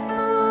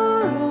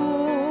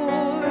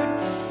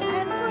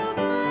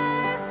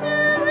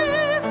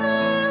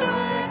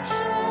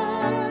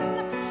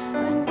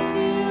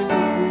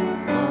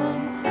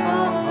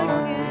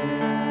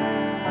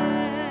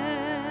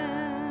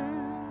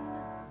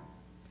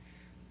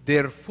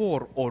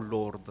Therefore, O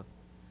Lord,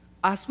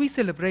 as we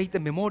celebrate the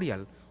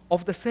memorial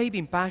of the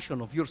saving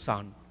passion of your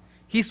Son,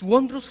 his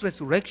wondrous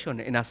resurrection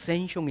and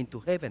ascension into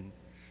heaven,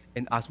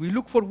 and as we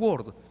look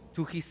forward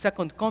to his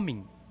second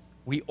coming,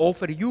 we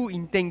offer you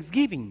in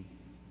thanksgiving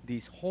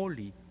this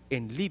holy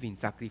and living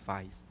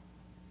sacrifice.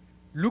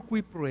 Look,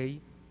 we pray,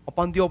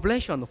 upon the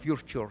oblation of your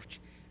church,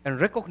 and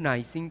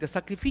recognizing the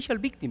sacrificial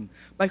victim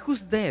by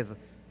whose death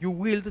you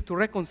willed to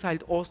reconcile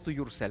us to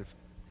yourself.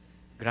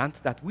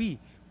 Grant that we,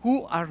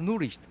 who are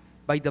nourished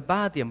by the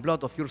body and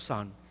blood of your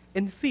Son,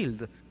 and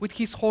filled with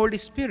his Holy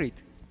Spirit,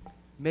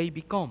 may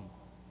become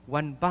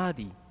one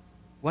body,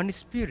 one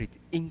spirit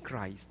in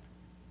Christ.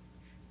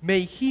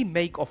 May he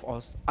make of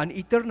us an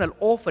eternal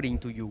offering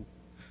to you,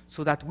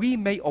 so that we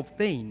may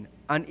obtain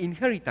an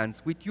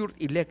inheritance with your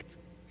elect,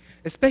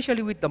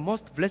 especially with the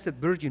most blessed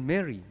Virgin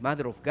Mary,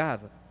 Mother of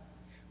God,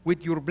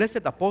 with your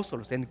blessed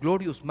apostles and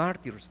glorious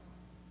martyrs,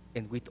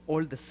 and with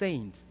all the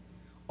saints,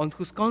 on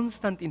whose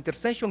constant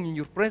intercession in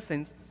your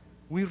presence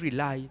we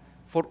rely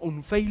for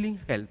unfailing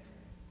help.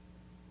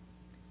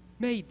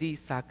 May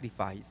this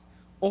sacrifice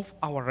of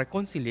our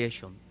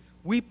reconciliation,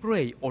 we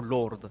pray, O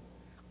Lord,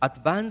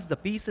 advance the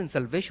peace and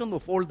salvation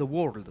of all the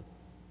world.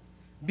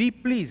 Be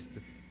pleased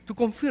to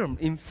confirm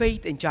in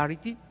faith and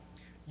charity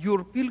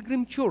your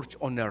pilgrim church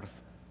on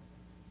earth,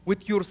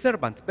 with your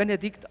servant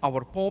Benedict,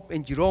 our Pope,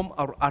 and Jerome,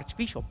 our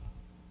Archbishop,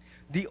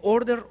 the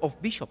order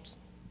of bishops,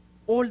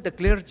 all the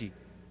clergy,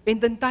 and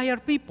the entire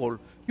people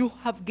you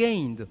have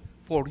gained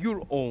for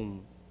your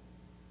own.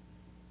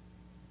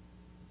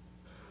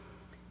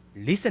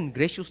 Listen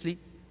graciously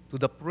to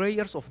the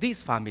prayers of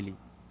this family,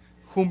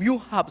 whom you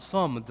have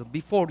summoned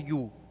before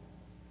you.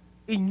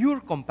 In your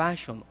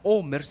compassion,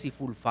 O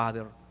merciful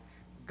Father,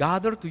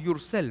 gather to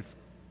yourself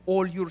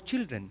all your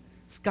children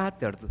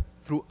scattered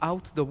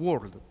throughout the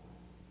world.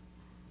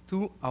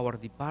 To our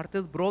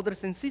departed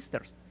brothers and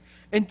sisters,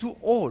 and to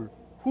all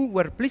who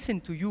were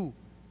pleasant to you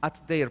at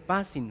their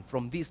passing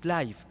from this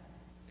life,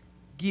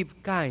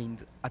 give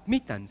kind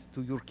admittance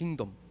to your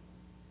kingdom.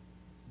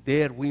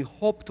 There we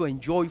hope to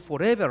enjoy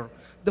forever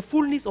the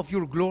fullness of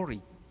your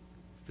glory,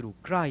 through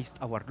Christ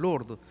our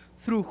Lord,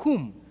 through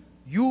whom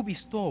you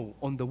bestow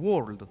on the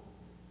world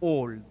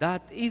all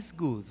that is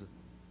good.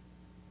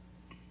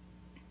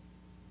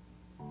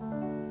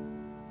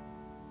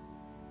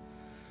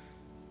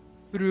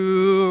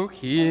 Through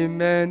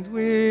him and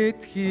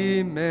with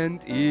him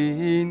and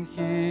in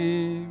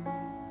him,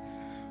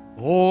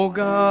 O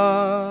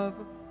God,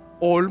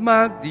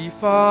 Almighty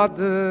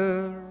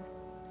Father,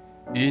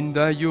 in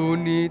the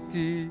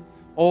unity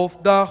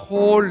of the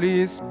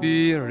Holy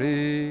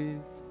Spirit,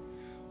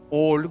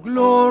 all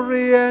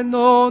glory and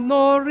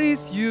honor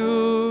is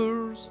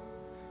yours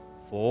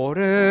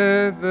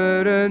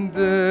forever and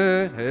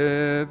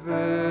ever.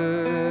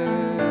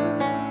 Amen.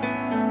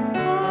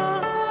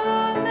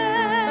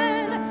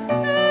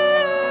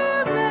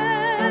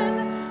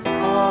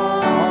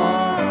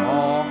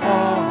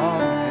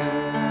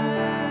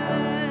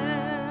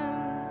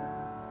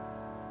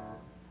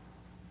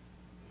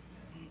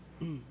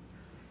 Amen.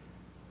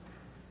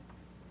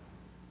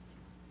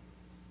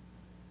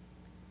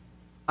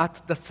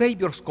 At the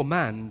Savior's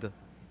command,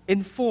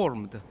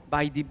 informed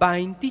by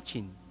divine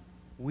teaching,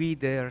 we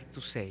dare to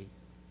say,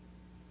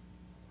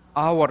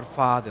 Our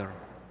Father,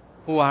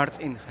 who art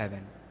in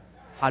heaven,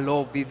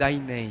 hallowed be thy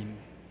name.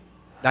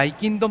 Thy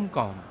kingdom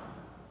come,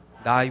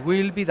 thy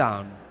will be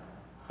done,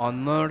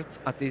 on earth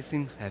as it is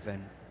in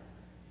heaven.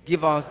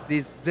 Give us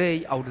this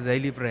day our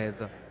daily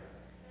bread,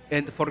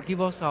 and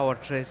forgive us our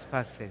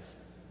trespasses,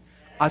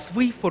 as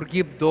we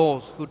forgive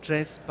those who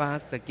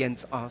trespass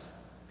against us.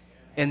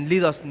 And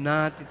lead us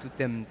not into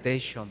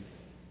temptation,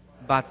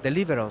 but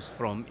deliver us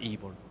from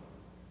evil.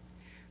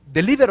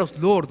 Deliver us,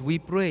 Lord, we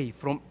pray,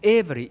 from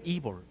every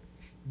evil.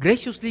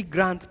 Graciously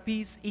grant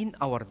peace in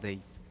our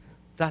days,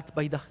 that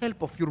by the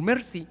help of your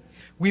mercy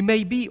we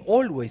may be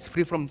always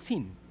free from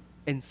sin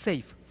and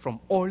safe from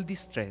all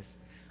distress,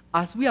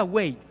 as we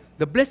await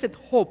the blessed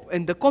hope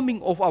and the coming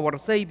of our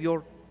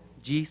Savior,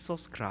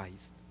 Jesus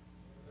Christ.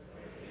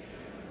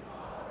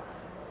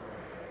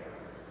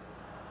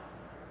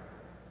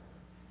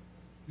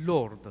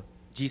 Lord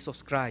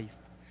Jesus Christ,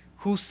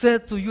 who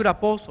said to your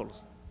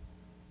apostles,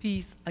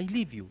 Peace I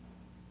leave you,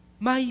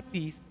 my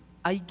peace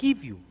I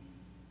give you.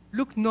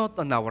 Look not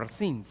on our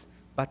sins,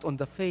 but on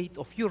the faith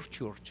of your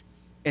church,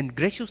 and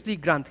graciously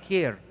grant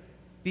her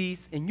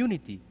peace and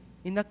unity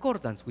in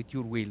accordance with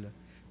your will,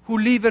 who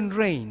live and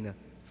reign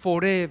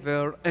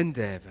forever and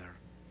ever.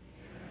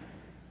 Amen.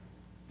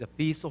 The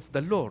peace of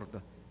the Lord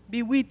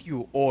be with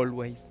you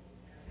always.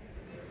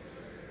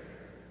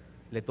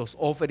 Let us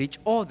offer each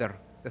other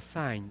the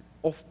sign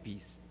of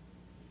peace.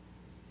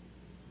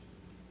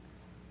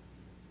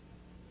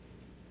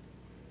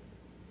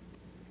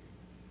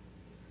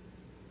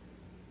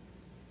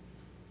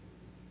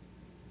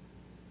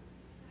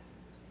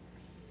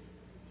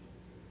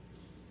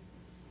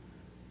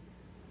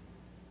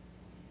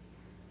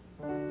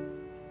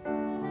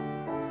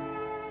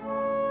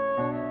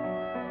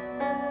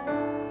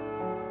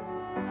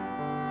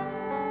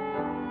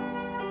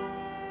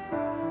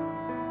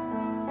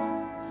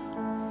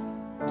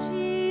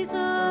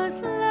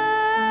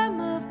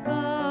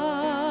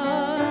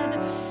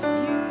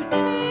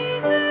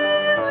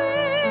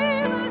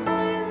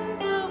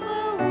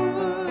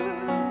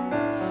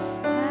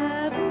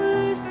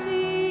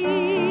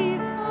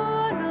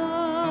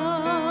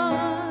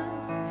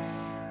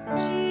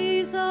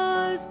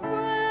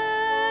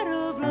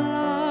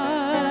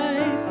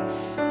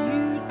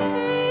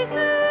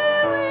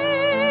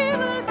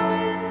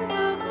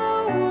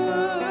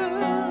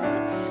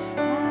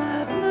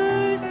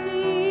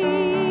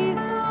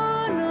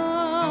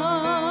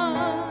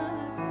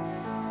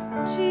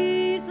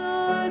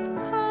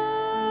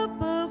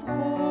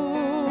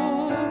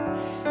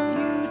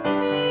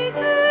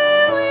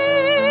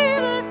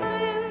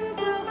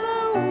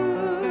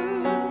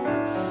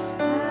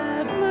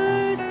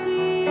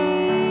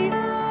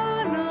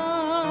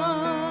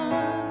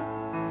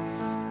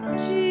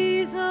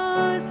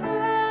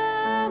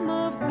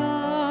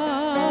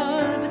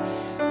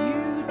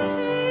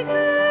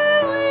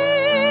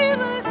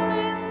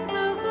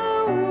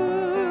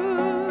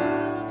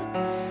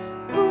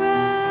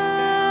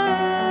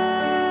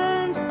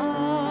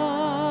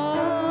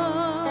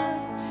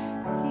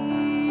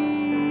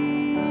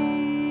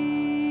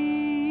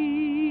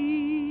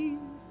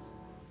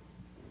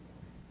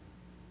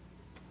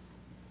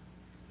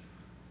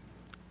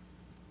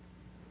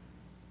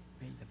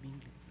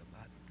 mingling of the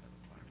body and blood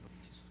of our Lord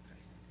Jesus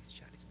Christ, and this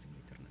chalice bring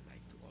eternal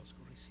life to us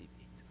who receive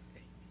it.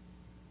 Amen.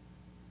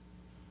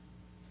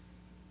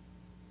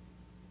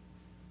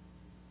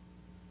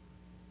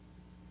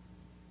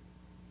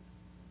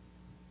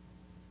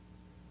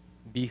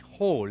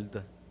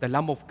 Behold the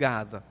Lamb of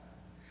God.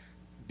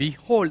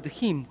 Behold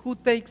him who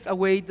takes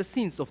away the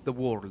sins of the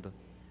world.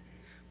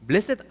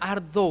 Blessed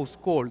are those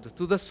called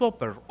to the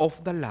supper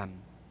of the Lamb.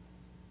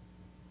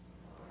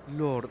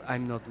 Lord,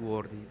 I'm not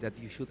worthy that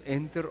you should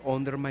enter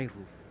under my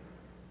roof,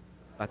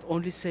 but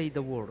only say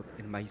the word,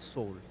 and my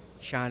soul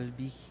shall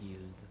be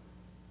healed.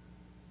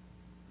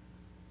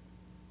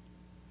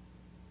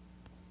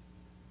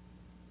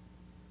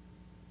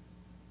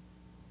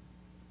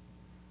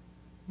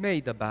 May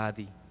the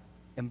body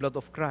and blood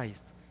of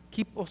Christ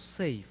keep us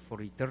safe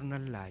for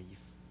eternal life.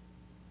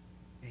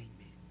 Amen.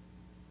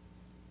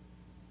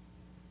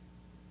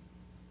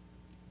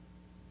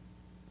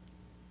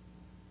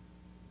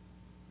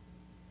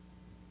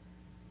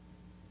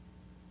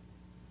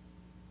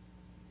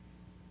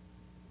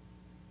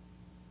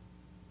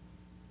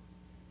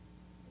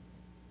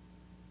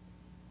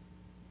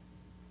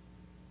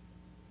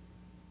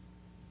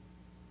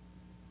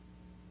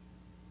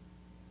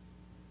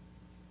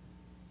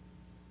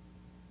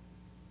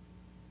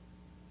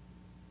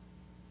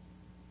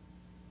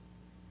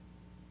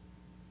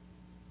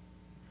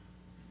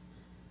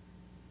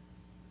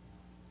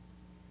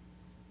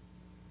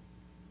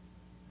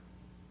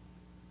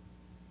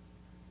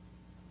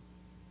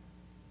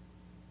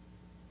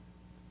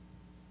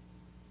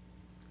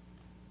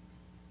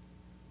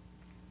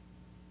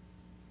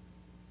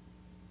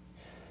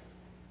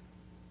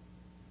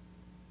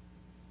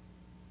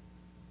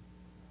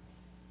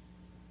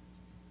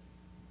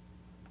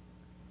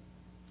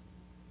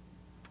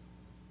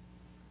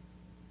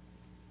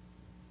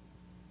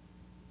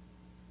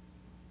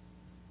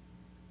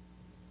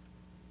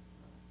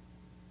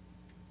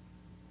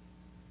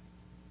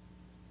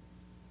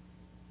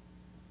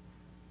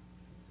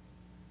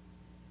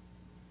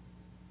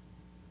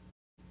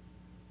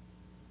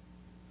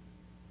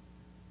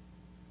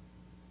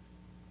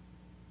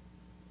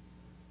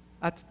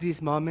 At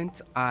this moment,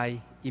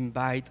 I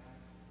invite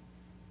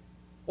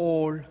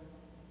all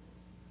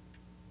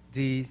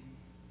the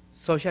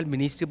social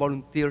ministry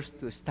volunteers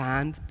to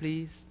stand,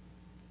 please.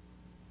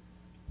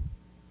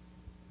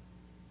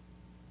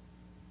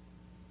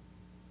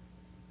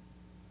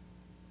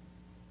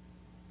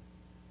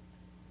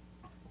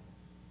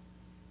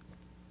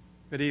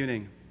 Good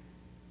evening.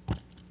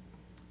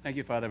 Thank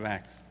you, Father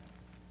Max.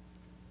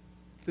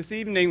 This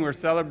evening, we're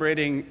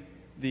celebrating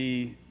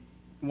the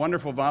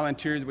wonderful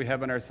volunteers we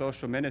have in our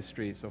social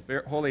ministry. So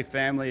Holy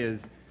Family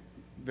is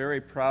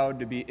very proud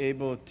to be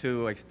able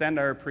to extend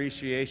our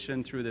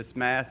appreciation through this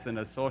Mass and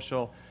a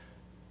social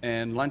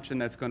and luncheon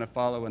that's going to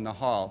follow in the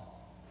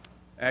hall.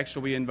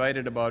 Actually, we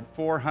invited about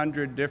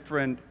 400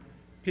 different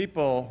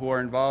people who are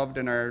involved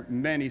in our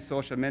many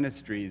social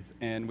ministries,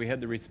 and we had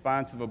the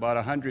response of about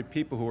 100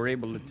 people who were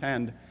able to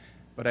attend.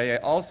 But I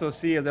also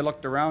see, as I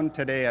looked around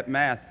today at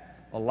Mass,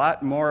 a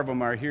lot more of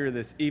them are here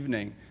this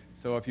evening.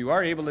 So if you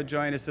are able to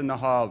join us in the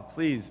hall,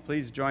 please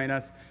join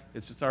us.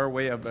 It's just our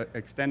way of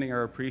extending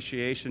our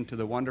appreciation to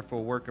the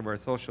wonderful work of our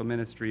social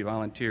ministry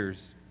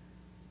volunteers.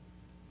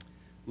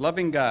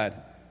 Loving God,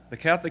 the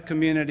Catholic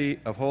community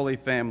of Holy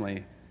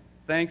Family,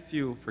 thanks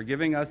you for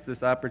giving us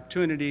this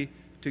opportunity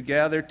to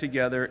gather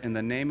together in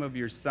the name of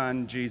your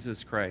Son,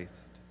 Jesus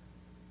Christ.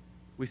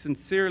 We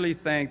sincerely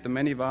thank the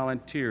many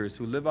volunteers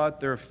who live out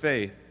their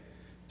faith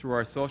through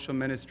our social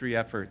ministry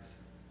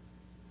efforts.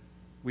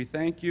 We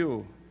thank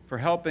you for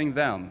helping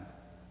them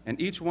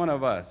and each one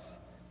of us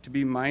to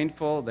be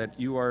mindful that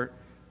you are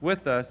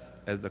with us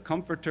as the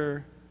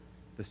Comforter,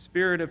 the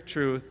Spirit of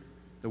truth,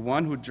 the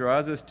one who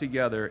draws us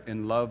together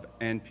in love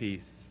and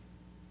peace.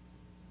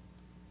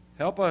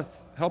 Help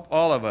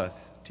all of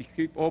us to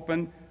keep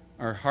open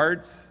our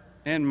hearts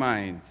and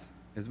minds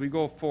as we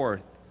go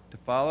forth to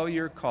follow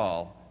your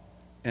call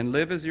and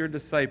live as your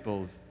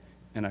disciples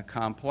in a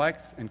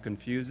complex and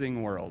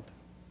confusing world.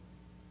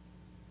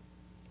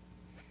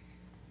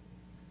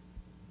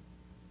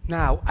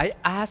 Now, I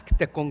ask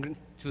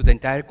to the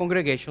entire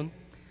congregation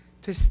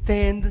to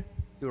extend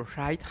your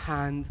right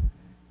hand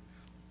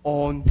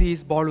on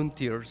these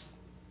volunteers.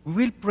 We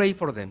will pray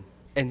for them,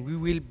 and we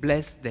will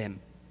bless them.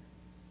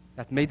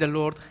 That may the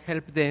Lord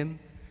help them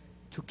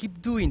to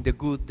keep doing the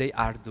good they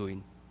are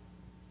doing.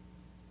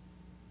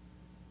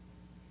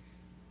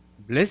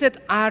 Blessed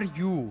are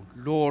you,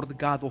 Lord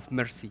God of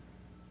mercy,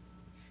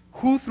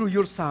 who through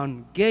your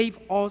Son gave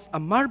us a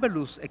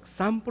marvelous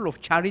example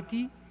of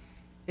charity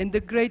and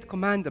the great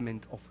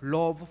commandment of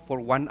love for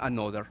one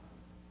another.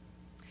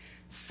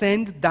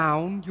 Send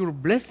down your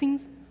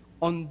blessings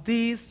on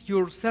these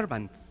your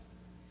servants,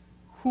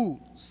 who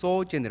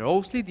so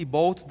generously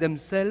devote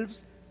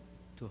themselves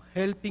to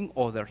helping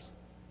others.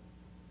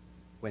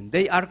 When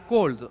they are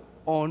called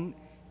on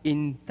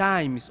in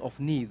times of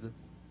need,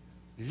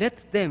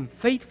 let them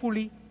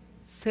faithfully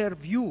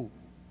serve you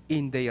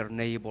in their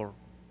neighbor.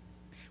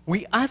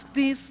 We ask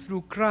this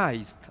through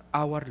Christ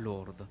our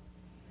Lord.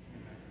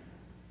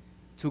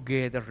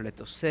 Together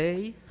let us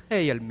say,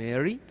 Hail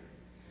Mary,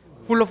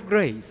 full of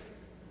grace,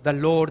 the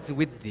Lord is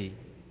with thee.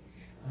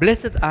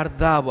 Blessed art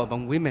thou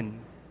among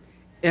women,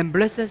 and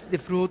blessed is the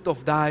fruit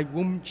of thy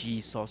womb,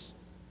 Jesus.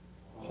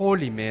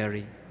 Holy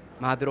Mary,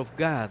 Mother of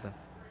God,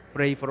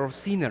 pray for us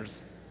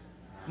sinners,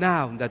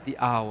 now and at the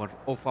hour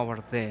of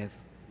our death.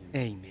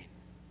 Amen.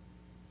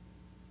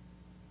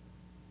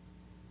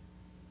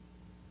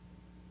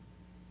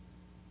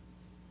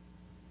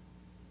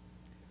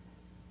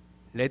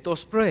 Let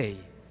us pray.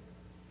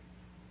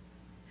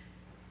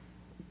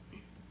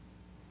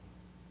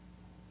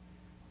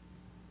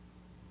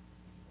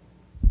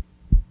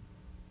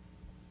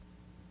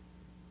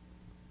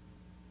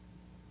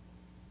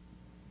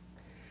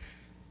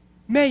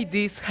 May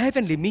this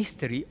heavenly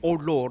mystery, O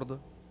Lord,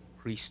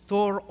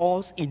 restore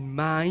us in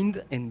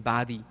mind and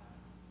body,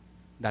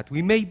 that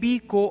we may be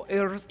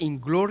co-heirs in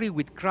glory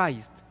with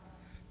Christ,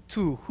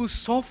 to whose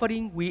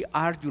suffering we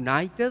are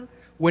united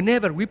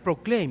whenever we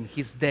proclaim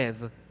his death,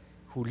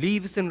 who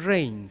lives and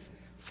reigns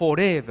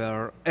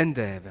forever and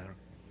ever.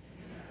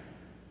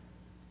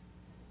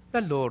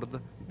 The Lord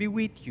be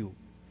with you.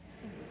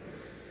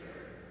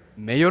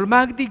 May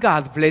Almighty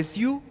God bless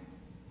you,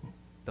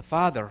 the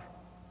Father,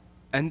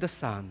 and the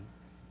Son,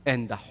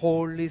 and the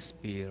Holy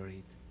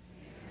Spirit.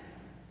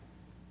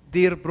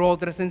 Dear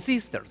brothers and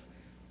sisters,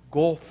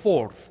 go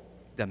forth.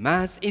 The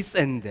Mass is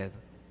ended.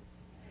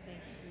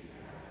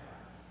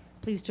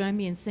 Please join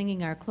me in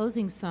singing our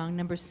closing song,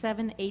 number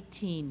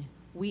 718,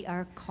 We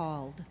Are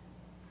Called.